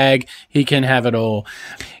flag, he can have it all.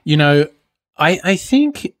 I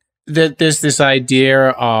think that there's this idea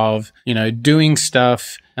of, doing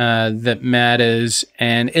stuff that matters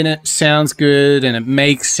and it sounds good and it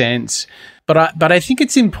makes sense. But I think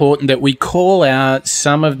it's important that we call out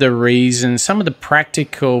some of the reasons, some of the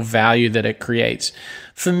practical value that it creates.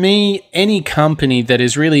 For me, any company that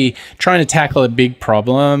is really trying to tackle a big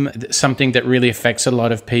problem, something that really affects a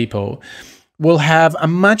lot of people, will have a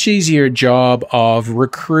much easier job of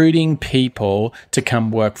recruiting people to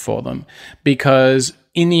come work for them. Because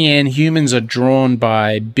in the end, humans are drawn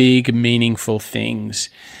by big, meaningful things.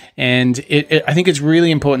 And I think it's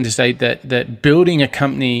really important to say that building a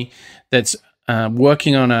company that's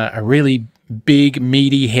working on a really big,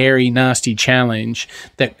 meaty, hairy, nasty challenge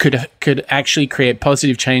that could actually create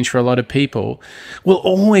positive change for a lot of people will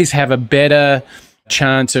always have a better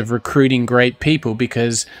chance of recruiting great people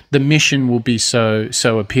because the mission will be so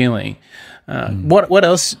appealing. What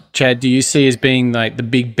else, Chad, do you see as being like the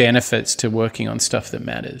big benefits to working on stuff that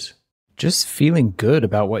matters? Just feeling good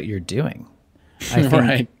about what you're doing. I think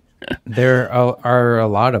right. There are a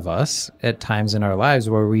lot of us at times in our lives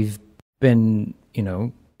where we've been,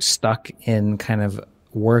 stuck in kind of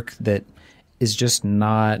work that is just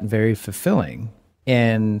not very fulfilling.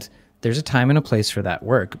 And there's a time and a place for that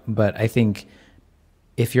work. But I think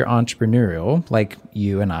if you're entrepreneurial, like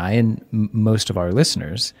you and I and most of our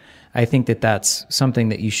listeners, I think that that's something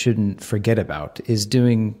that you shouldn't forget about, is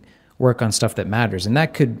doing work on stuff that matters. And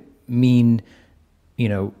that could mean,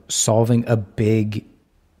 solving a big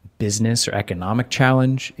business or economic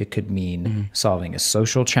challenge. It could mean solving a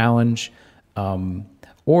social challenge,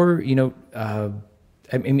 or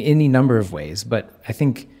any number of ways. But I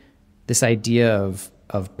think this idea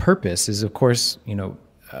of purpose is, of course,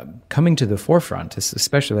 coming to the forefront,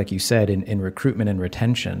 especially like you said in recruitment and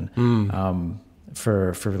retention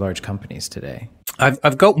for large companies today.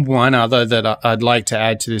 I've got one other that I'd like to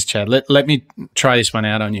add to this chat. Let me try this one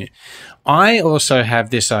out on you. I also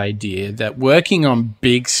have this idea that working on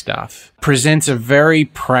big stuff presents a very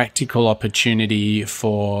practical opportunity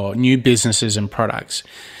for new businesses and products.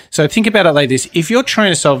 So think about it like this. If you're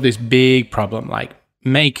trying to solve this big problem, like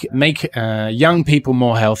make young people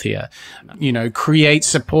more healthier, create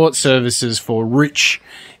support services for rich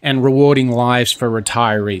and rewarding lives for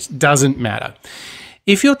retirees, doesn't matter.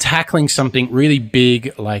 If you're tackling something really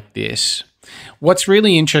big like this, what's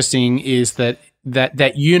really interesting is that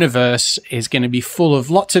universe is going to be full of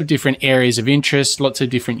lots of different areas of interest, lots of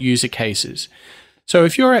different user cases. So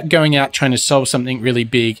if you're going out trying to solve something really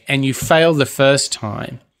big and you fail the first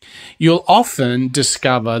time, you'll often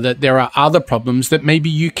discover that there are other problems that maybe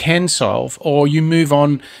you can solve, or you move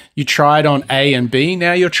on, you tried on A and B,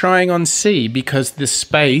 now you're trying on C, because the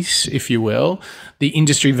space, if you will, the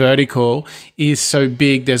industry vertical is so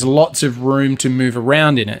big, there's lots of room to move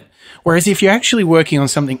around in it. Whereas if you're actually working on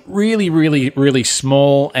something really, really, really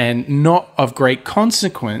small and not of great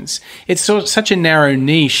consequence, it's such a narrow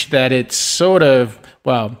niche that it's sort of,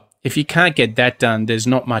 well, if you can't get that done, there's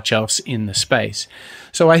not much else in the space.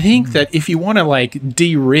 So I think that if you want to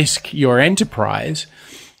de-risk your enterprise,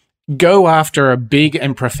 go after a big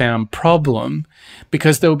and profound problem,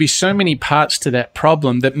 because there will be so many parts to that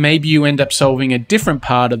problem that maybe you end up solving a different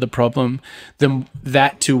part of the problem than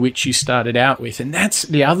that to which you started out with. And that's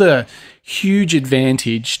the other huge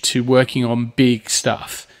advantage to working on big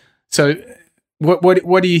stuff. So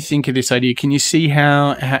what do you think of this idea? Can you see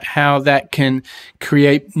how that can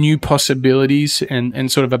create new possibilities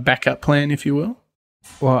and sort of a backup plan, if you will?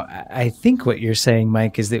 Well, I think what you're saying,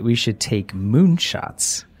 Mike, is that we should take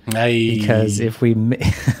moonshots. Hey. Because if we miss,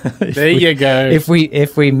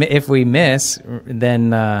 then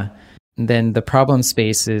the problem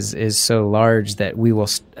space is so large that we will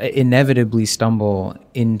inevitably stumble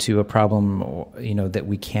into a problem, that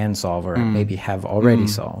we can solve or maybe have already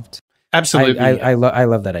solved. Absolutely. I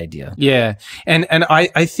love that idea. Yeah. And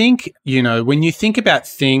I think, when you think about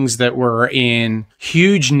things that were in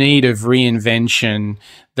huge need of reinvention,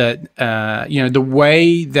 that, the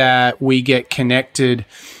way that we get connected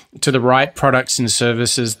to the right products and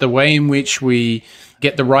services, the way in which we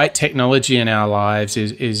get the right technology in our lives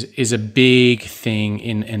is a big thing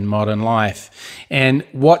in modern life. And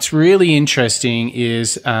what's really interesting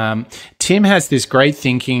is Tim has this great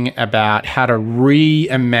thinking about how to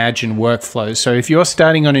reimagine workflows. So if you're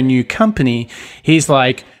starting on a new company, he's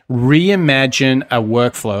like, reimagine a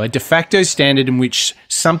workflow, a de facto standard in which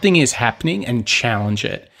something is happening, and challenge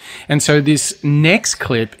it. And so this next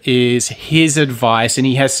clip is his advice, and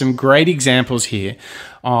he has some great examples here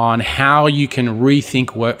on how you can rethink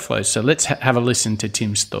workflows. So let's have a listen to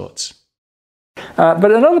Tim's thoughts.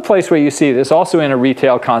 But another place where you see this, also in a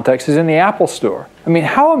retail context, is in the Apple Store. I mean,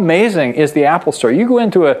 how amazing is the Apple Store? You go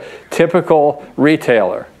into a typical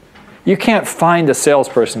retailer, you can't find a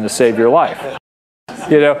salesperson to save your life.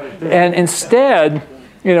 And instead,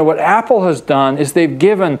 what Apple has done is they've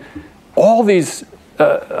given all these,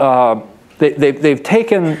 they've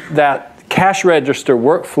taken that cash register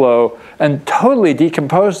workflow and totally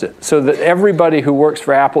decomposed it so that everybody who works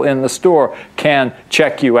for Apple in the store can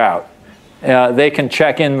check you out. They can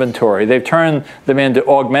check inventory. They've turned them into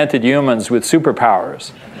augmented humans with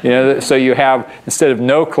superpowers. So you have, instead of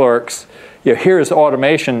no clerks, here's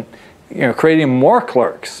automation, creating more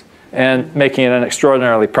clerks and making it an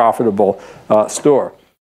extraordinarily profitable store.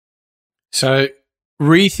 So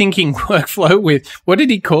rethinking workflow with, what did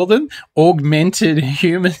he call them? Augmented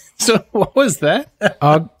humans? So what was that?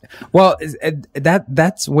 Well,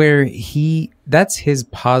 that's where that's his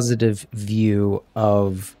positive view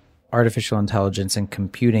of artificial intelligence and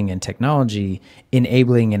computing and technology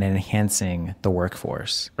enabling and enhancing the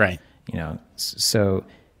workforce. Right. So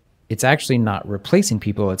it's actually not replacing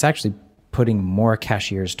people. It's actually putting more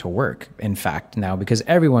cashiers to work, in fact, now, because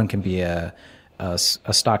everyone can be a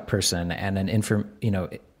stock person and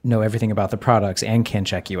know everything about the products and can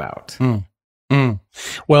check you out.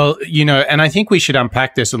 Well, and I think we should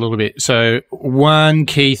unpack this a little bit. So one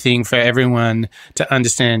key thing for everyone to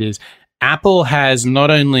understand is Apple has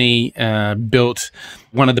not only built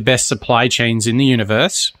one of the best supply chains in the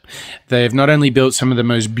universe, they've not only built some of the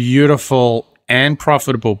most beautiful and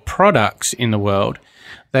profitable products in the world,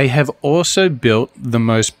 they have also built the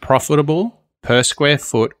most profitable per square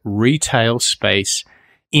foot retail space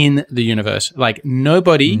in the universe. Like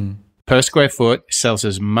nobody per square foot sells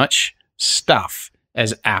as much stuff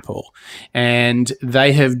as Apple. And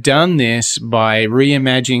they have done this by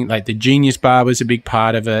reimagining, like the Genius Bar was a big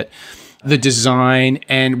part of it. the design,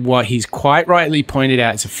 and what he's quite rightly pointed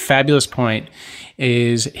out, it's a fabulous point,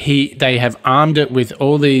 is they have armed it with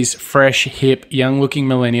all these fresh, hip, young-looking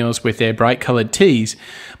millennials with their bright-colored tees,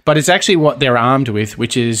 but it's actually what they're armed with,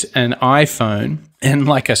 which is an iPhone and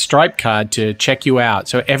like a Stripe card to check you out,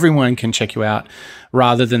 so everyone can check you out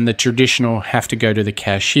rather than the traditional have to go to the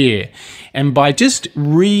cashier. And by just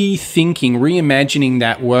reimagining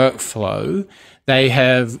that workflow, they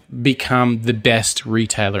have become the best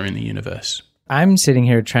retailer in the universe. I'm sitting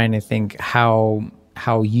here trying to think how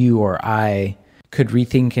you or I could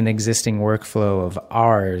rethink an existing workflow of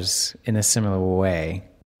ours in a similar way.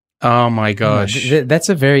 Oh my gosh. That's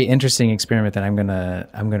a very interesting experiment that I'm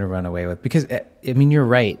gonna run away with, because I mean, you're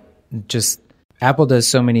right. Just Apple does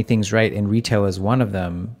so many things right, and retail is one of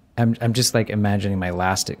them. I'm just like imagining my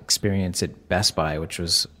last experience at Best Buy, which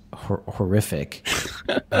was horrific.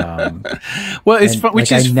 Well, it's fun,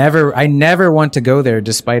 like, I never want to go there,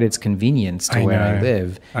 despite its convenience to where I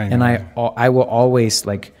live. And I will always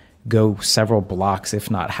like go several blocks,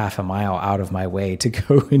 if not half a mile, out of my way to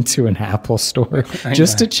go into an Apple store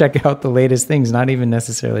just to check out the latest things, not even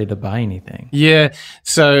necessarily to buy anything. Yeah.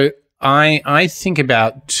 So I think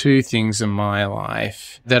about two things in my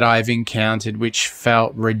life that I've encountered which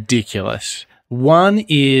felt ridiculous. One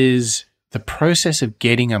is the process of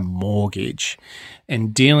getting a mortgage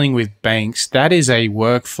and dealing with banks. That is a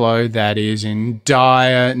workflow that is in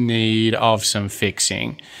dire need of some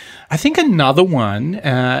fixing. I think another one,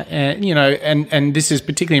 and this is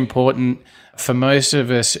particularly important for most of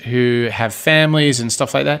us who have families and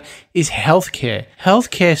stuff like that, is healthcare.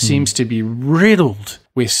 Healthcare seems to be riddled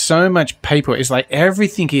with so much paper. It's like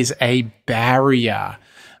everything is a barrier,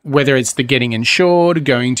 whether it's the getting insured,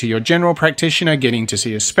 going to your general practitioner, getting to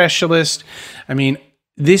see a specialist. I mean,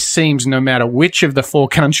 this seems, no matter which of the 4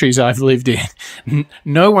 countries I've lived in,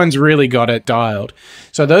 no one's really got it dialed.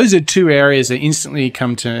 So those are two areas that instantly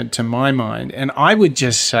come to my mind. And I would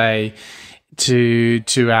just say to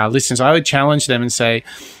our listeners, I would challenge them and say,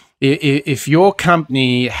 if your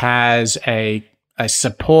company has a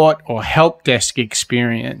support or help desk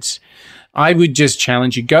experience, I would just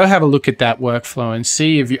challenge you, go have a look at that workflow and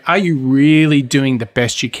see are you really doing the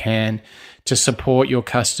best you can to support your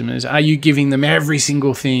customers? Are you giving them every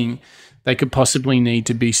single thing they could possibly need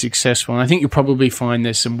to be successful? And I think you'll probably find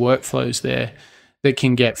there's some workflows there that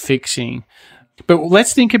can get fixing. But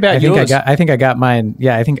let's think about yours. I think I got mine.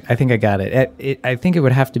 Yeah, I think I got it. I think it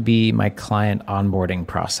would have to be my client onboarding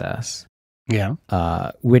process. Yeah.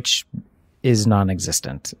 Which is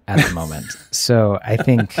non-existent at the moment. So I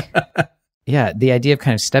think, yeah, the idea of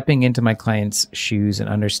kind of stepping into my client's shoes and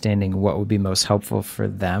understanding what would be most helpful for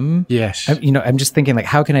them. Yes. I'm just thinking, like,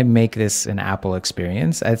 how can I make this an Apple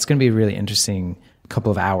experience? It's going to be a really interesting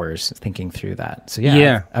couple of hours thinking through that. So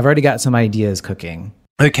yeah. I've already got some ideas cooking.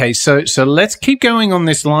 Okay, so let's keep going on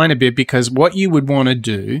this line a bit, because what you would want to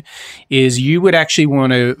do is you would actually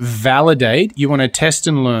want to validate, you want to test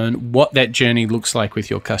and learn what that journey looks like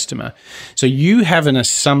with your customer. So you have an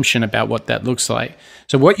assumption about what that looks like.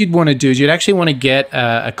 So what you'd want to do is you'd actually want to get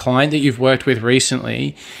a client that you've worked with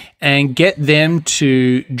recently and get them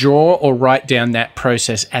to draw or write down that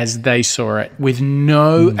process as they saw it, with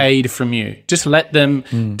no aid from you. Just let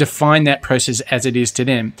them define that process as it is to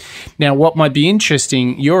them. Now, what might be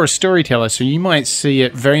interesting, you're a storyteller, so you might see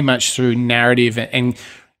it very much through narrative and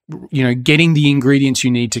getting the ingredients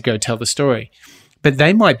you need to go tell the story. But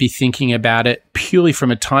they might be thinking about it purely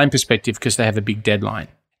from a time perspective because they have a big deadline.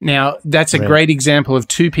 Now, that's a great example of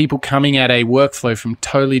two people coming at a workflow from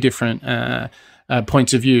totally different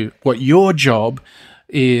points of view. What your job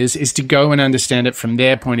is to go and understand it from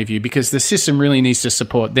their point of view, because the system really needs to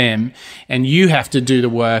support them, and you have to do the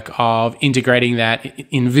work of integrating that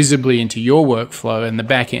invisibly into your workflow and the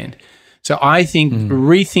back end. So I think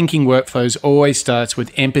rethinking workflows always starts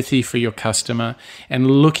with empathy for your customer and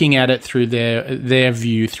looking at it through their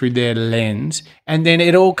view, through their lens. And then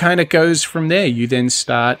it all kind of goes from there. You then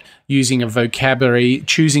start using a vocabulary,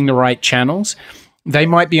 choosing the right channels. They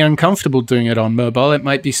might be uncomfortable doing it on mobile. It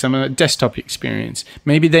might be some desktop experience.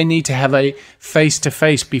 Maybe they need to have a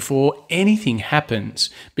face-to-face before anything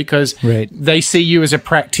happens, because they see you as a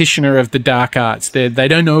practitioner of the dark arts. They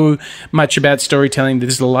don't know much about storytelling. They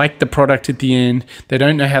just like the product at the end. They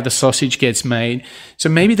don't know how the sausage gets made. So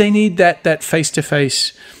maybe they need that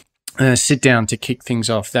face-to-face sit down to kick things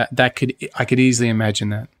off. I could easily imagine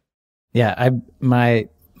that. Yeah, my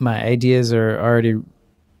ideas are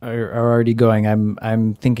already going.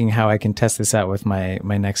 I'm thinking how I can test this out with my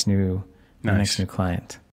next new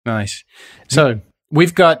client. Nice. So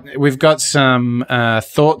we've got some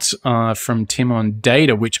thoughts from Tim on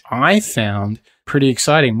data, which I found pretty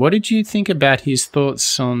exciting. What did you think about his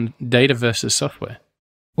thoughts on data versus software?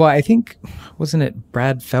 Well, I think, wasn't it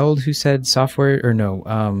Brad Feld who said software, or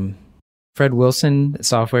no, Fred Wilson,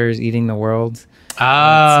 software is eating the world?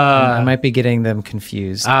 I might be getting them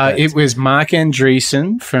confused. It was Mark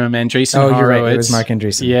Andreessen from Andreessen Horowitz. Oh, you're right. It was Mark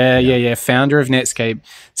Andreessen. Yeah. Founder of Netscape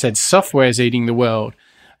said software is eating the world.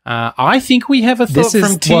 I think we have a thought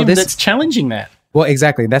from Tim that's challenging that. Well,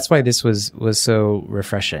 exactly. That's why this was so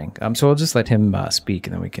refreshing. So I'll just let him speak,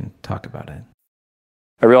 and then we can talk about it.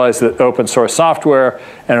 I realized that open source software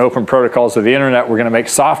and open protocols of the internet were going to make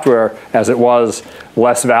software as it was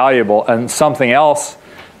less valuable, and something else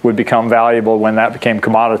would become valuable when that became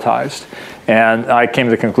commoditized. And I came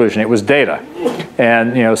to the conclusion it was data.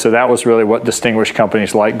 And so that was really what distinguished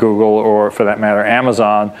companies like Google, or for that matter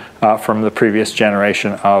Amazon, from the previous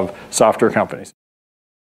generation of software companies.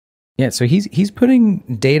 Yeah, so he's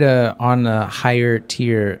putting data on a higher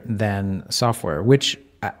tier than software, which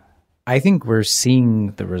I think we're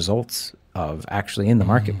seeing the results of actually in the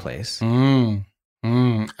marketplace.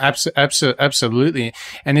 Absolutely.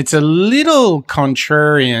 And it's a little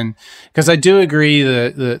contrarian, because I do agree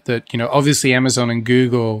that obviously Amazon and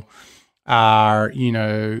Google are,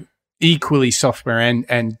 equally software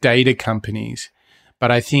and data companies. But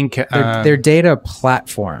I think they're data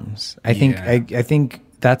platforms. I think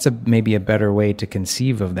that's maybe a better way to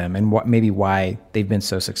conceive of them, and why they've been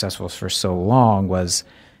so successful for so long was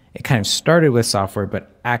it kind of started with software,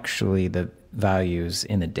 but actually the values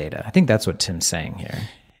in the data. I think that's what Tim's saying here.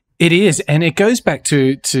 It is, and it goes back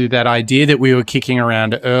to that idea that we were kicking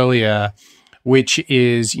around earlier, which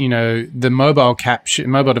is, the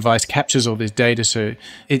mobile device captures all this data, so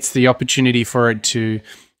it's the opportunity for it to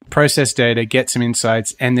process data, get some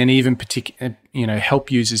insights, and then even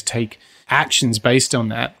help users take actions based on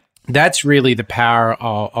that. That's really the power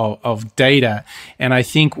of data. And I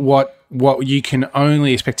think what you can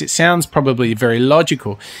only expect, it sounds probably very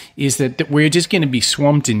logical, is that we're just going to be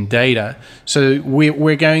swamped in data. So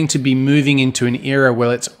we're going to be moving into an era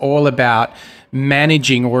where it's all about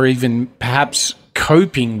managing or even perhaps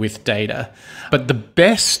coping with data. But the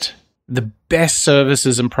best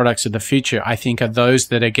services and products of the future, I think, are those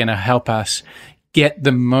that are going to help us get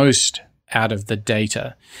the most out of the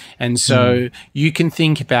data. And so you can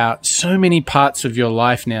think about so many parts of your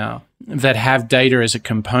life now that have data as a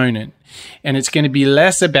component, and it's going to be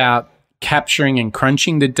less about capturing and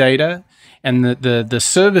crunching the data, and the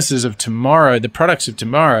services of tomorrow, the products of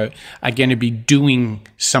tomorrow, are going to be doing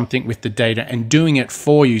something with the data and doing it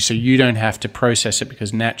for you, so you don't have to process it,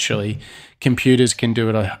 because naturally computers can do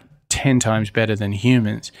it 10 times better than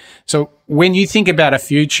humans. So when you think about a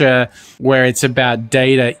future where it's about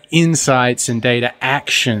data insights and data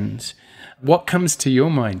actions, what comes to your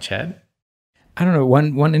mind, Chad? I don't know.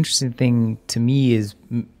 One interesting thing to me is,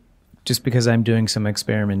 just because I'm doing some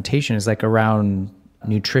experimentation, is like around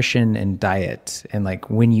nutrition and diet, and like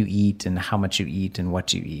when you eat and how much you eat and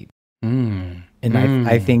what you eat.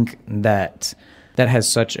 I think that has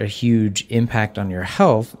such a huge impact on your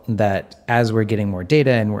health, that as we're getting more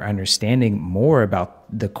data and we're understanding more about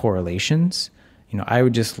the correlations, I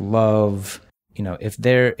would just love,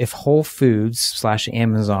 if Whole Foods /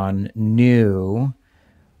 Amazon knew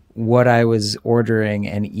what I was ordering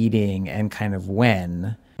and eating and kind of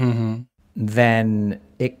when, then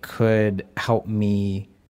it could help me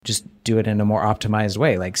just do it in a more optimized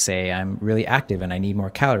way. Like, say I'm really active and I need more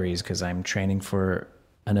calories because I'm training for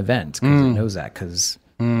an event, because it knows that, because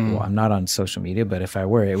well, I'm not on social media, but if I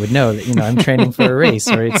were, it would know that, I'm training for a race,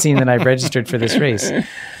 or it's seen that I've registered for this race,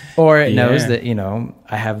 or it knows that,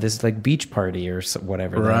 I have this like beach party or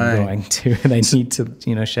whatever that I'm going to, and I need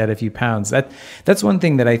to, shed a few pounds. That's one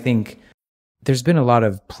thing that I think there's been a lot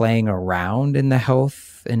of playing around in the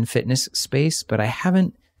health and fitness space, but I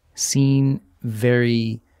haven't seen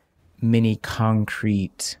very many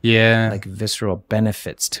concrete, like visceral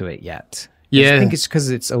benefits to it yet. I think it's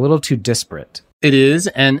because it's a little too disparate. It is,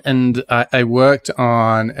 and I worked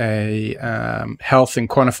on a health and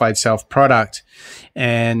quantified self product,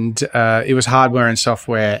 and it was hardware and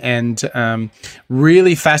software. And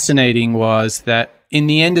really fascinating was that in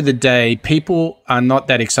the end of the day, people are not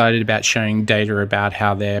that excited about showing data about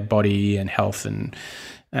how their body and health and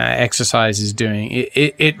exercise is doing.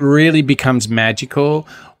 It really becomes magical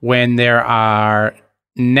when there are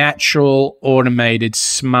natural, automated,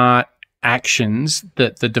 smart actions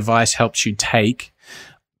that the device helps you take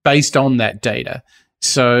based on that data.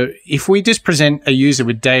 So if we just present a user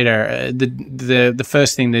with data, the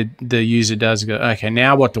first thing that the user does is go, okay,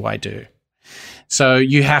 now what do I do? So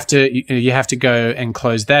you have to go and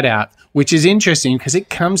close that out, which is interesting because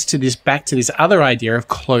it comes to back to this other idea of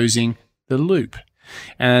closing the loop.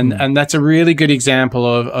 And that's a really good example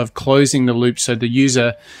of closing the loop so the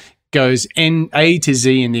user goes A to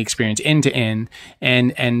Z in the experience, end to end,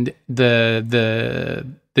 and the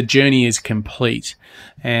journey is complete.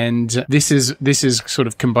 And this is sort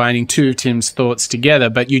of combining two of Tim's thoughts together,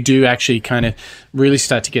 but you do actually kind of really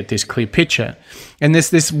start to get this clear picture. And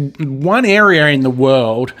there's this one area in the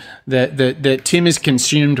world that Tim is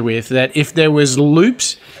consumed with, that if there was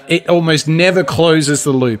loops, it almost never closes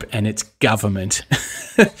the loop, and it's government.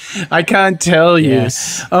 I can't tell you.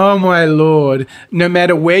 Yes. Oh, my Lord. No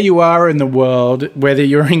matter where you are in the world, whether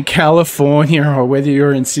you're in California or whether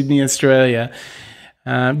you're in Sydney, Australia,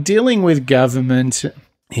 dealing with government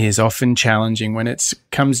is often challenging when it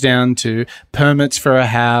comes down to permits for a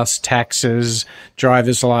house, taxes,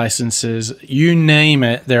 driver's licenses, you name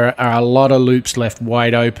it. There are a lot of loops left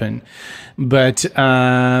wide open. But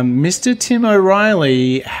Mr. Tim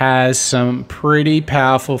O'Reilly has some pretty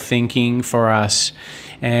powerful thinking for us.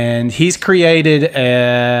 And he's created,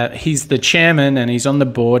 he's the chairman and he's on the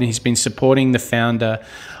board, and he's been supporting the founder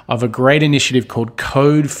of a great initiative called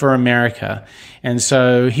Code for America. And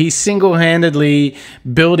so he's single-handedly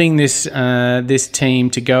building this team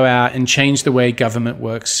to go out and change the way government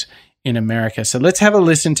works in America. So let's have a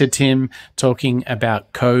listen to Tim talking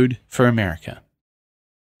about Code for America.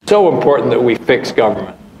 So important that we fix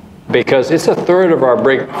government, because it's a third of our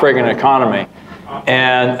friggin' economy.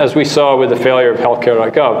 And as we saw with the failure of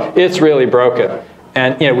healthcare.gov, it's really broken.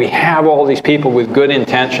 And we have all these people with good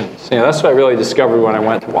intentions. That's what I really discovered when I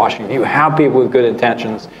went to Washington. You have people with good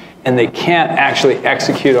intentions, and they can't actually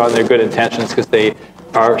execute on their good intentions because they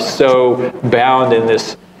are so bound in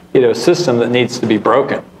this system that needs to be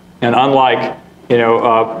broken. And unlike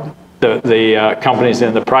the companies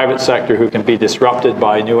in the private sector who can be disrupted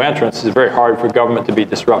by new entrants, it's very hard for government to be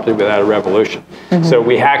disrupted without a revolution. Mm-hmm. So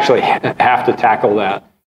we actually have to tackle that.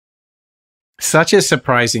 Such a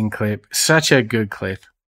surprising clip. Such a good clip.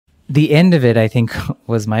 The end of it, I think,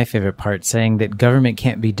 was my favorite part, saying that government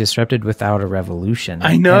can't be disrupted without a revolution.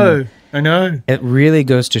 I know. It really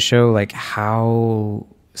goes to show how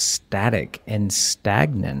static and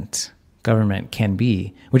stagnant government can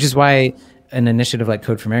be, which is why an initiative like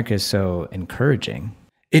Code for America is so encouraging.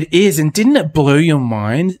 It is. And didn't it blow your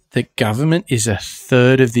mind that government is a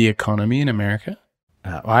third of the economy in America?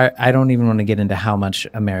 I don't even want to get into how much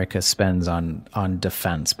America spends on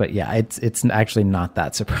defense, but yeah, it's actually not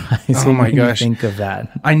that surprising. Oh my gosh! You think of that.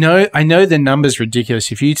 I know the number's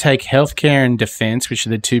ridiculous. If you take healthcare and defense, which are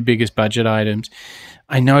the two biggest budget items,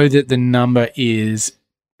 I know that the number is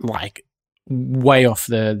way off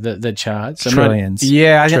the charts. Trillions.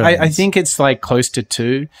 I think it's close to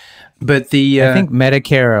 2. But I think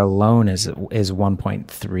Medicare alone is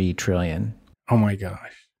 1.3 trillion. Oh my gosh.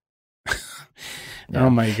 Yeah. Oh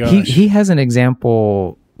my gosh. He has an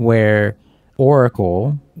example where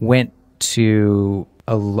Oracle went to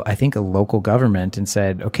a local government and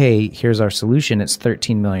said, okay, here's our solution. It's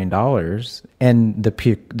 $13 million. And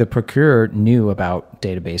the procurer knew about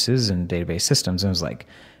databases and database systems and was like,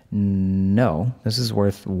 no, this is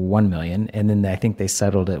worth $1 million. And then I think they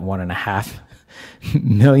settled at $1.5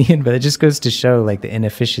 million. But it just goes to show the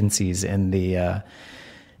inefficiencies in the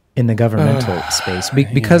governmental space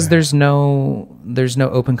because there's no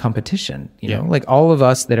open competition. All of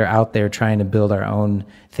us that are out there trying to build our own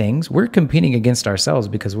things, we're competing against ourselves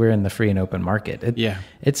because we're in the free and open market.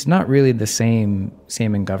 It's not really the same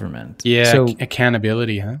in government. Yeah, so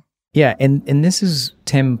accountability, huh? Yeah, and this is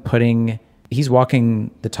Tim he's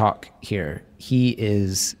walking the talk here. He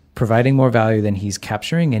is providing more value than he's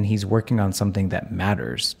capturing, and he's working on something that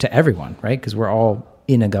matters to everyone, right? Because we're all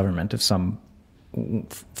in a government of some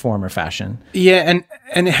form or fashion. Yeah,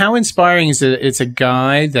 and how inspiring is it? It's a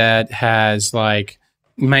guy that has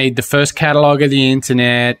made the first catalog of the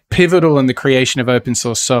internet, pivotal in the creation of open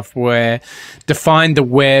source software, defined the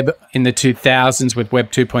web in the 2000s with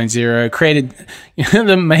Web 2.0, created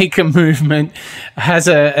the maker movement, has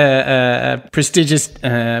a prestigious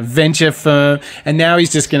venture firm, and now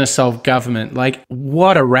he's just going to solve government.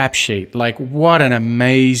 What a rap sheet. What an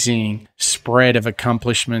amazing spread of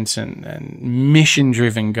accomplishments and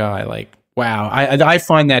mission-driven guy. Wow, I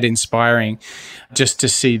find that inspiring just to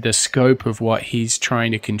see the scope of what he's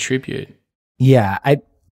trying to contribute. Yeah, I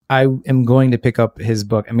am going to pick up his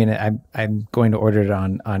book. I mean, I'm going to order it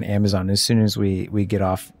on Amazon as soon as we get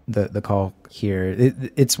off the call here.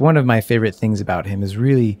 It's one of my favorite things about him is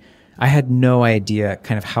really, I had no idea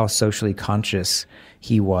kind of how socially conscious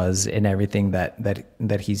he was in everything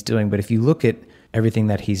that he's doing. But if you look at everything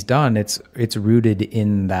that he's done, it's rooted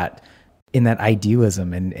in that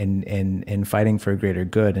idealism and fighting for a greater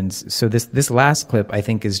good. And so this last clip, I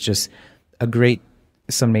think, is just a great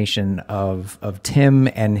summation of Tim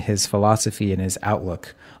and his philosophy and his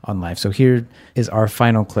outlook on life. So here is our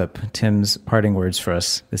final clip, Tim's parting words for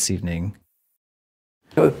us this evening.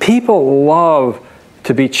 People love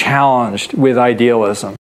to be challenged with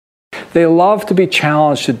idealism. They love to be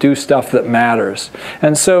challenged to do stuff that matters.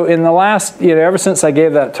 And so in the last, ever since I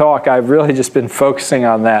gave that talk, I've really just been focusing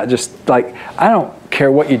on that. Just like, I don't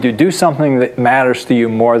care what you do. Do something that matters to you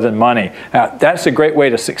more than money. Now, that's a great way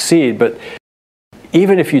to succeed, but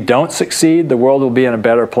even if you don't succeed, the world will be in a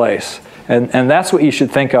better place. And that's what you should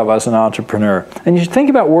think of as an entrepreneur. And you should think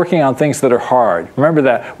about working on things that are hard. Remember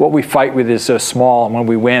that what we fight with is so small, and when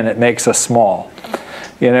we win, it makes us small.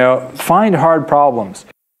 Find hard problems.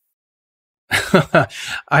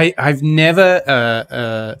 I've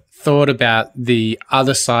never thought about the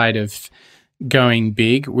other side of going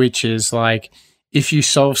big, which is like, if you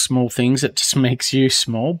solve small things, it just makes you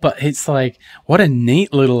small. But it's like, what a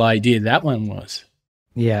neat little idea that one was.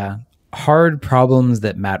 Yeah. Hard problems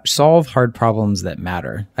that matter. Solve hard problems that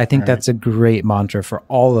matter. I think that's a great mantra for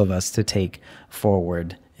all of us to take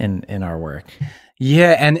forward in our work.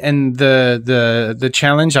 Yeah, and the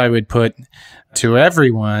challenge I would put to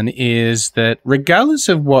everyone is that regardless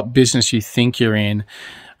of what business you think you're in,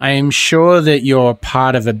 I am sure that you're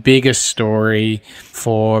part of a bigger story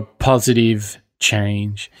for positive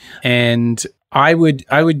change. And I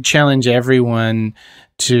would challenge everyone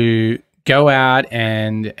to go out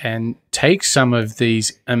and take some of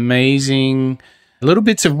these amazing little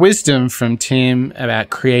bits of wisdom from Tim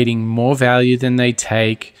about creating more value than they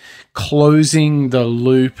take, closing the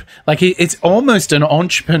loop. Like it's almost an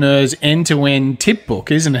entrepreneur's end-to-end tip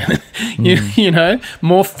book, isn't it?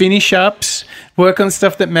 More finish ups, work on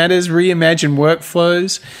stuff that matters, reimagine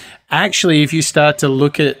workflows. Actually, if you start to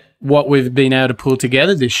look at what we've been able to pull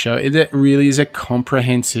together this show, it really is a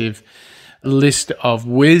comprehensive list of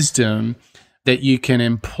wisdom that you can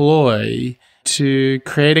employ to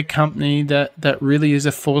create a company that really is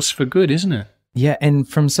a force for good, isn't it? Yeah, and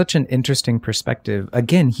from such an interesting perspective,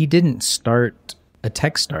 again, he didn't start a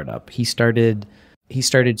tech startup. He started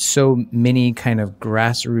so many kind of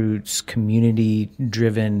grassroots,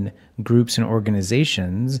 community-driven groups and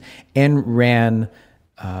organizations, and ran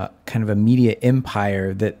kind of a media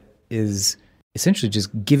empire that is essentially just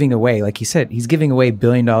giving away, like he said, he's giving away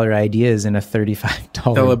billion-dollar ideas in a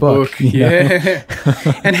 $35 book. Yeah.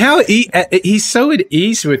 And how he's so at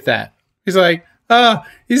ease with that. He's like,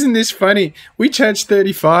 isn't this funny? We charge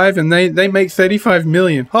 35 and they make 35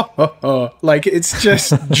 million. Ho, ho, ho. Like, it's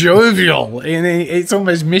just jovial, and it's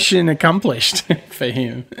almost mission accomplished for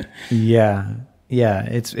him. Yeah. Yeah,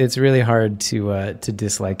 it's really hard to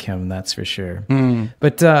dislike him, that's for sure.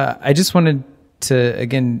 But I just wanted to,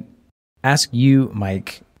 again, ask you,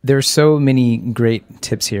 Mike, there's so many great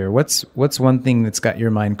tips here. What's one thing that's got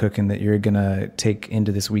your mind cooking that you're going to take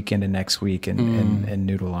into this weekend and next week and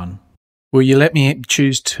noodle on? Will you let me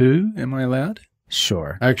choose two? Am I allowed?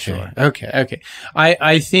 Sure. Okay. Sure. Okay.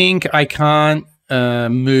 I think I can't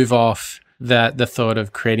move off the thought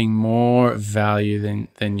of creating more value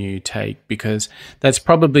than you take, because that's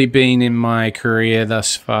probably been in my career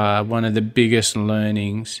thus far one of the biggest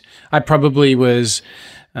learnings. I probably was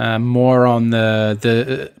more on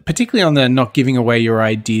the particularly on the not giving away your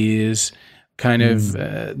ideas kind of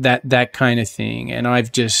that kind of thing. And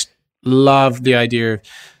I've just loved the idea of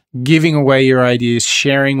giving away your ideas,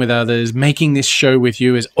 sharing with others, making this show with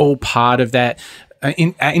you is all part of that.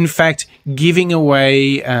 In fact, giving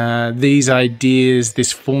away these ideas,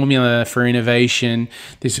 this formula for innovation,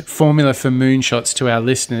 this formula for moonshots to our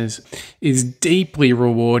listeners is deeply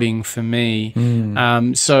rewarding for me.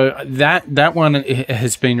 So that one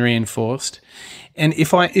has been reinforced. And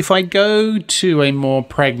if I go to a more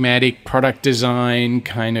pragmatic product design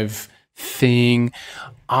kind of thing,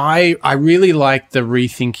 I really like the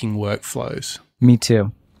rethinking workflows. Me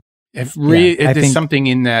too. There's something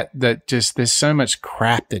in that just, there's so much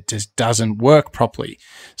crap that just doesn't work properly.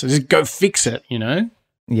 So just go fix it,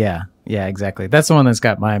 Yeah, exactly. That's the one that's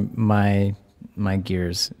got my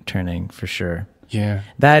gears turning for sure. Yeah.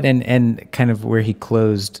 That and kind of where he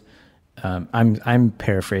closed, I'm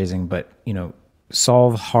paraphrasing, but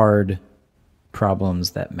solve hard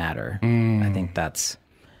problems that matter. I think that's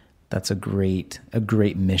a great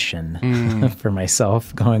mission for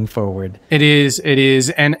myself going forward. It is.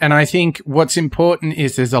 And I think what's important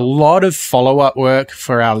is there's a lot of follow-up work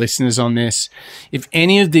for our listeners on this. If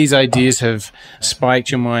any of these ideas have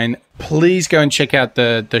spiked your mind, please go and check out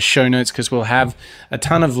the show notes, because we'll have a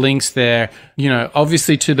ton of links there,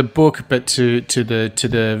 obviously to the book, but to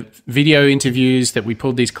the video interviews that we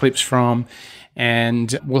pulled these clips from.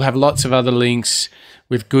 And we'll have lots of other links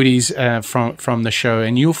with goodies from the show,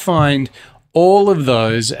 and you'll find all of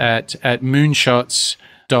those at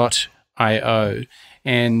moonshots.io.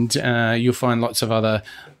 And you'll find lots of other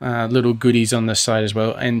little goodies on the site as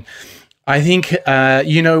well. And I think,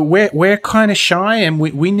 we're kind of shy, and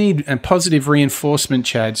we need a positive reinforcement,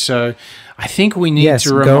 Chad. So I think we need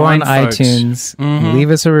to remind go on folks. iTunes, leave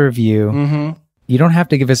us a review. You don't have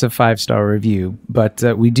to give us a 5-star review, but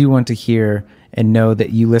we do want to hear and know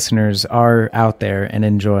that you listeners are out there and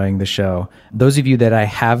enjoying the show. Those of you that I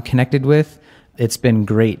have connected with, it's been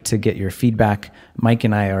great to get your feedback. Mike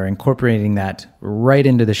and I are incorporating that right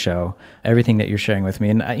into the show, everything that you're sharing with me.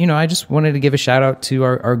 And, I just wanted to give a shout out to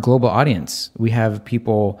our global audience. We have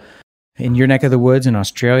people in your neck of the woods in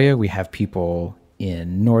Australia. We have people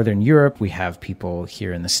in Northern Europe. We have people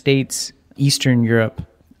here in the States, Eastern Europe.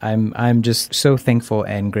 I'm just so thankful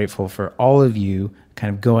and grateful for all of you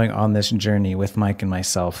kind of going on this journey with Mike and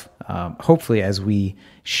myself. Hopefully, as we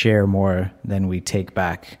share more than we take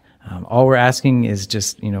back. All we're asking is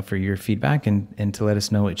just, for your feedback and to let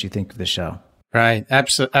us know what you think of the show. Right.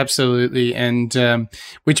 Absolutely. And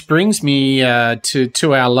which brings me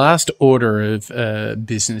to our last order of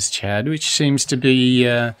business, Chad, which seems to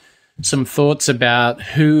be some thoughts about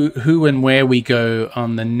who and where we go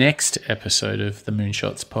on the next episode of the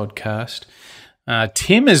Moonshots podcast.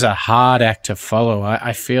 Tim is a hard act to follow.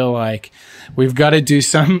 I feel like we've got to do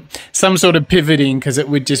some sort of pivoting, because it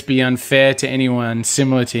would just be unfair to anyone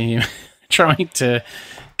similar to him trying to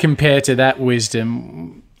compare to that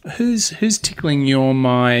wisdom. Who's tickling your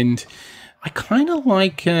mind? I kind of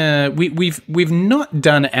like we've not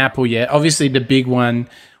done Apple yet. Obviously, the big one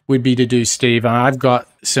would be to do Steve. I've got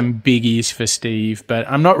some biggies for Steve, but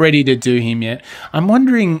I'm not ready to do him yet. I'm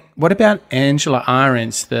wondering, what about Angela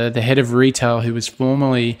Arendts, the head of retail, who was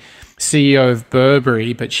formerly CEO of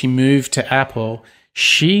Burberry, but she moved to Apple.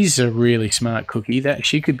 She's a really smart cookie. That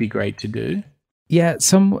she could be great to do. Yeah,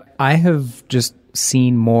 I have just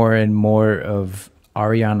seen more and more of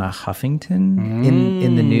Arianna Huffington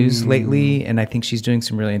in the news lately, and I think she's doing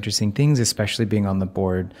some really interesting things, especially being on the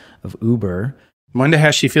board of Uber. Wonder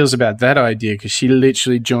how she feels about that idea, because she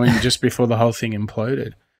literally joined just before the whole thing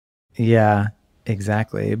imploded. Yeah,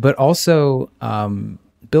 exactly. But also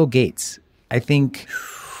Bill Gates, I think.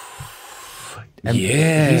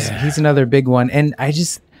 He's another big one, and I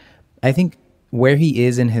think where he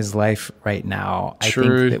is in his life right now, I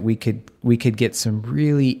think that we could get some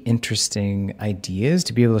really interesting ideas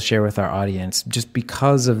to be able to share with our audience, just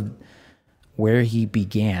because of where he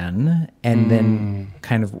began and then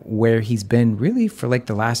kind of where he's been really for like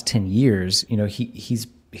the last 10 years. He's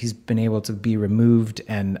been able to be removed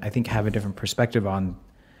and I think have a different perspective on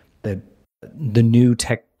the new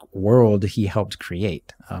tech world he helped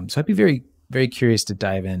create. So I'd be very, very curious to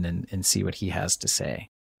dive in and see what he has to say.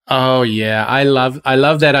 Oh yeah, I love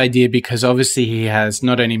that idea, because obviously he has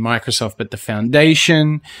not only Microsoft but the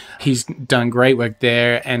foundation. He's done great work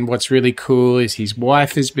there, and what's really cool is his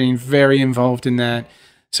wife has been very involved in that.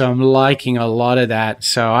 So I'm liking a lot of that.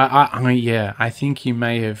 So I think you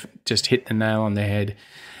may have just hit the nail on the head.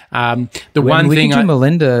 We could do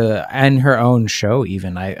Melinda and her own show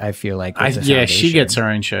even, I feel like. She gets her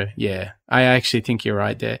own show. Yeah, I actually think you're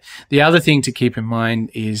right there. The other thing to keep in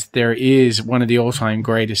mind is there is one of the all-time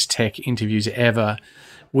greatest tech interviews ever,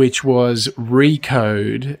 which was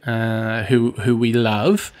Recode, who we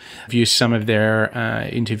love. I've used some of their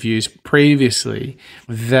interviews previously.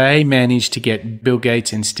 They managed to get Bill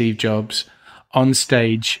Gates and Steve Jobs on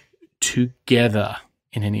stage together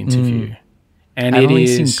in an interview. And I've only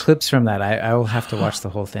seen clips from that. I will have to watch the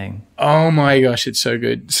whole thing. Oh my gosh, it's so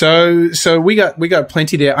good. So we got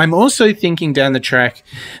plenty there. I'm also thinking down the track,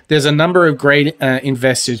 there's a number of great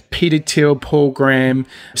investors: Peter Thiel, Paul Graham,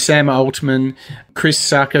 Sam Altman, Chris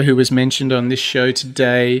Sacca, who was mentioned on this show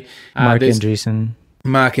today, Mark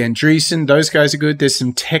Andreessen. Those guys are good. There's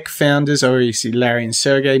some tech founders, obviously Larry and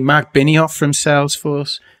Sergey, Mark Benioff from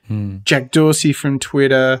Salesforce, Jack Dorsey from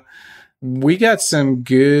Twitter. We got some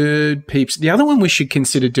good peeps. The other one we should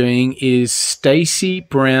consider doing is Stacey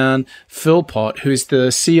Brown Philpott, who's the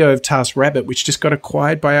CEO of TaskRabbit, which just got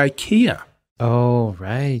acquired by IKEA. Oh,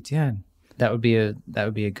 right. Yeah. That would be a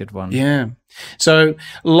good one. Yeah. So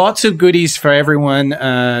lots of goodies for everyone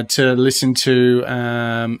to listen to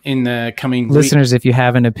in the coming listeners. If you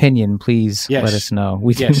have an opinion, please let us know.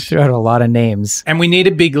 We can throw out a lot of names. And we need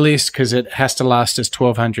a big list, because it has to last us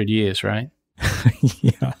 1,200 years, right?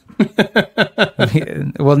 Yeah.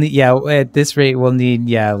 At this rate, we'll need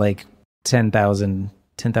like 10,000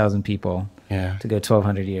 people to go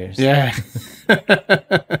 1,200 years. Yeah.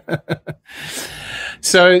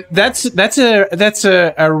 So that's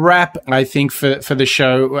a wrap, I think, for the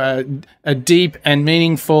show. A deep and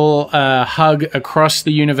meaningful hug across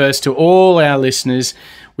the universe to all our listeners.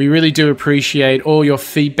 We really do appreciate all your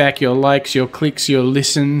feedback, your likes, your clicks, your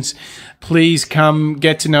listens. Please come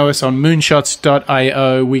get to know us on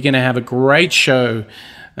moonshots.io. We're going to have a great show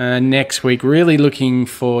next week. Really looking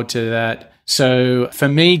forward to that. So for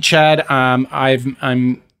me, Chad,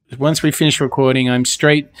 I'm once we finish recording, I'm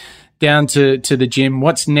straight down to the gym.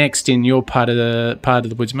 What's next in your part of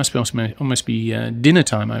the woods? It must be almost be dinner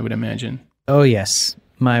time, I would imagine. Oh yes,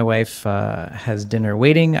 my wife has dinner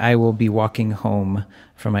waiting. I will be walking home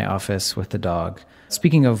from my office with the dog.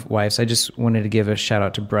 Speaking of wives, I just wanted to give a shout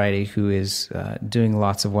out to Bridie, who is doing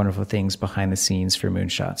lots of wonderful things behind the scenes for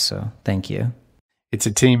Moonshots. So thank you. It's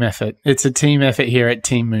a team effort. It's a team effort here at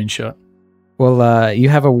Team Moonshot. Well, you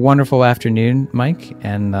have a wonderful afternoon, Mike,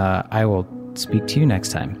 and I will speak to you next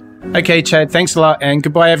time. Okay, Chad, thanks a lot, and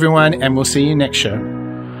goodbye, everyone, and we'll see you next show.